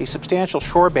taking a substantial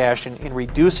shore bastion and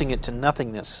reducing it to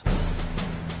nothingness.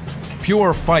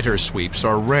 Pure fighter sweeps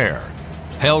are rare.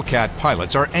 Hellcat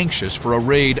pilots are anxious for a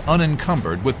raid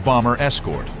unencumbered with bomber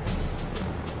escort.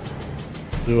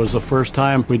 It was the first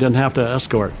time we didn't have to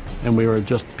escort, and we were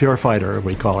just pure fighter,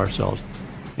 we call ourselves.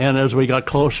 And as we got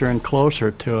closer and closer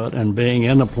to it, and being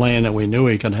in the plane that we knew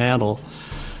we could handle,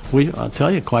 I'll tell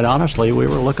you, quite honestly, we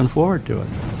were looking forward to it.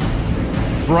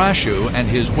 Vrashew and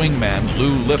his wingman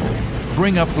Lou Little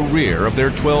bring up the rear of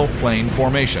their 12-plane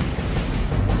formation.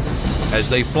 As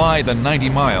they fly the 90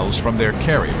 miles from their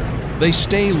carrier, they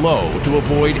stay low to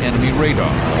avoid enemy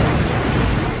radar.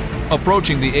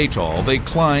 Approaching the atoll, they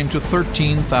climb to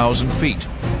 13,000 feet.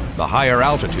 The higher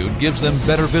altitude gives them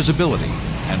better visibility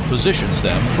and positions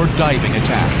them for diving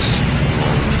attacks.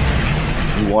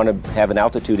 You want to have an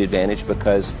altitude advantage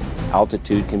because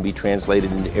altitude can be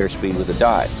translated into airspeed with a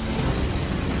dive.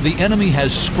 The enemy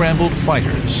has scrambled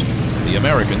fighters. The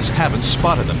Americans haven't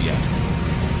spotted them yet.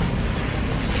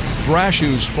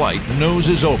 Vrashew's flight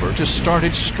noses over to start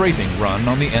its strafing run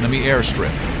on the enemy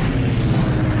airstrip.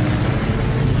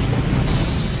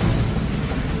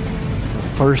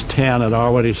 First 10 had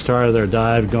already started their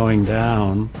dive going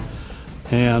down,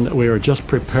 and we were just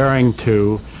preparing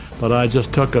to, but I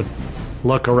just took a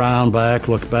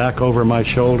looked back over my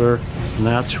shoulder, and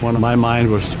that's when my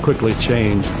mind was quickly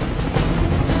changed.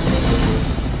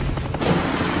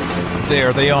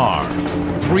 There they are,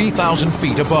 3,000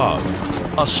 feet above,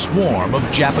 a swarm of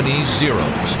Japanese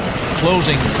Zeros,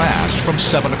 closing fast from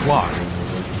 7 o'clock.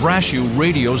 Vrashew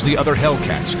radios the other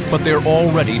Hellcats, but they're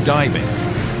already diving.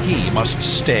 He must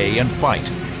stay and fight.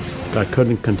 I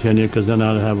couldn't continue because then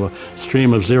I'd have a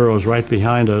stream of Zeros right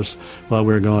behind us while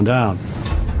we were going down.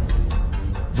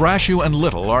 Vrashew and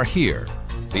Little are here.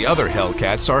 The other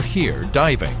Hellcats are here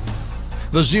diving.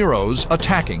 The Zeros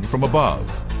attacking from above.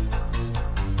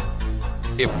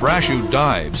 If Vrashew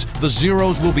dives, the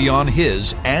Zeros will be on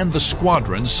his and the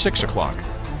squadron's 6 o'clock.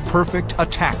 Perfect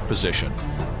attack position.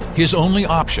 His only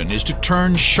option is to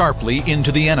turn sharply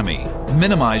into the enemy,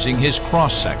 minimizing his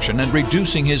cross-section and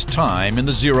reducing his time in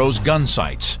the Zero's gun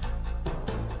sights.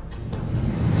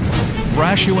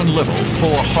 Vrashew and Little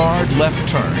pull a hard left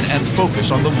turn and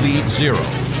focus on the lead Zero.